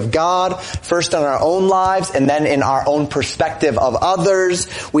mercy of God, first in our own lives and then in our own perspective of others,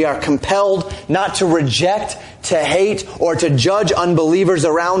 we are compelled not to reject, to hate, or to judge unbelievers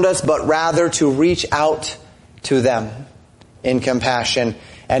around us, but rather to reach out to them in compassion.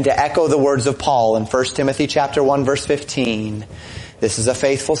 And to echo the words of Paul in 1 Timothy chapter 1 verse 15, this is a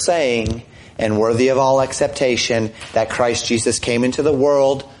faithful saying and worthy of all acceptation that Christ Jesus came into the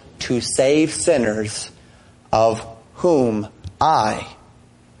world to save sinners, of whom I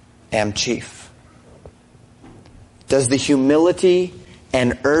am chief. Does the humility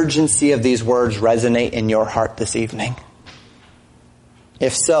and urgency of these words resonate in your heart this evening?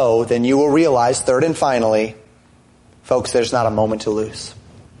 If so, then you will realize, third and finally, folks, there's not a moment to lose.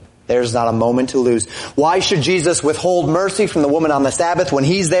 There's not a moment to lose. Why should Jesus withhold mercy from the woman on the Sabbath when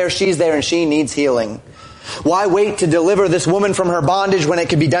he's there, she's there, and she needs healing? Why wait to deliver this woman from her bondage when it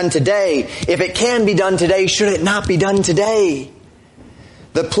could be done today? If it can be done today, should it not be done today?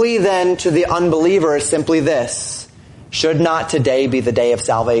 The plea then to the unbeliever is simply this: should not today be the day of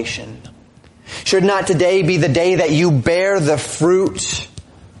salvation? Should not today be the day that you bear the fruit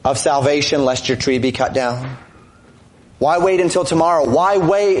of salvation, lest your tree be cut down? Why wait until tomorrow? Why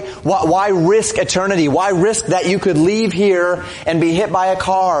wait? Why risk eternity? Why risk that you could leave here and be hit by a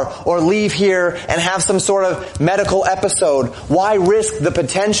car, or leave here and have some sort of medical episode? Why risk the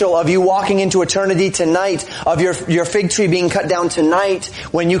potential of you walking into eternity tonight, of your fig tree being cut down tonight,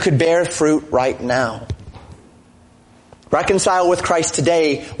 when you could bear fruit right now? Reconcile with Christ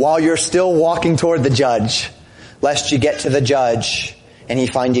today while you're still walking toward the judge, lest you get to the judge and he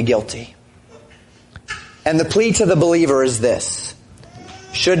find you guilty. And the plea to the believer is this: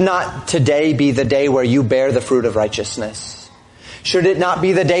 should not today be the day where you bear the fruit of righteousness? Should it not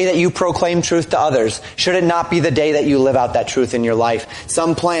be the day that you proclaim truth to others? Should it not be the day that you live out that truth in your life?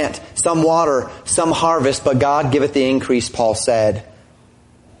 Some plant, some water, some harvest, but God giveth the increase, Paul said.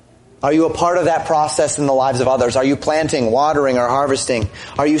 Are you a part of that process in the lives of others? Are you planting, watering, or harvesting?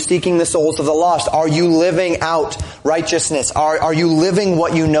 Are you seeking the souls of the lost? Are you living out righteousness? Are you living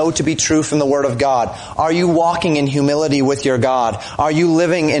what you know to be true from the Word of God? Are you walking in humility with your God? Are you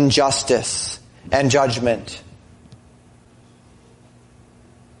living in justice and judgment?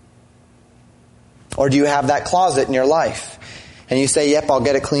 Or do you have that closet in your life and you say, yep, I'll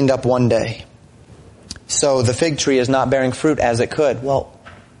get it cleaned up one day? So the fig tree is not bearing fruit as it could. Well,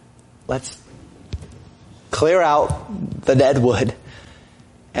 let's clear out the dead wood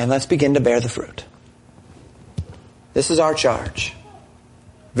and let's begin to bear the fruit. This is our charge.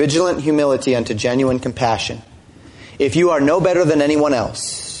 Vigilant humility unto genuine compassion. If you are no better than anyone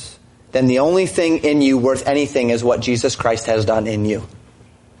else, then the only thing in you worth anything is what Jesus Christ has done in you.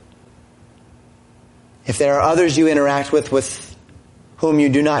 If there are others you interact with whom you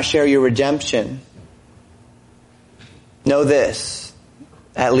do not share your redemption, know this: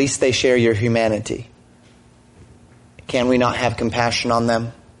 at least they share your humanity. Can we not have compassion on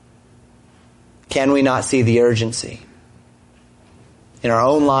them? Can we not see the urgency? in our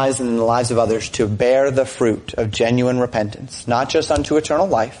own lives and in the lives of others to bear the fruit of genuine repentance, not just unto eternal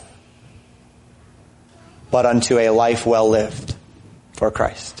life, but unto a life well lived for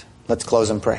Christ. Let's close in prayer.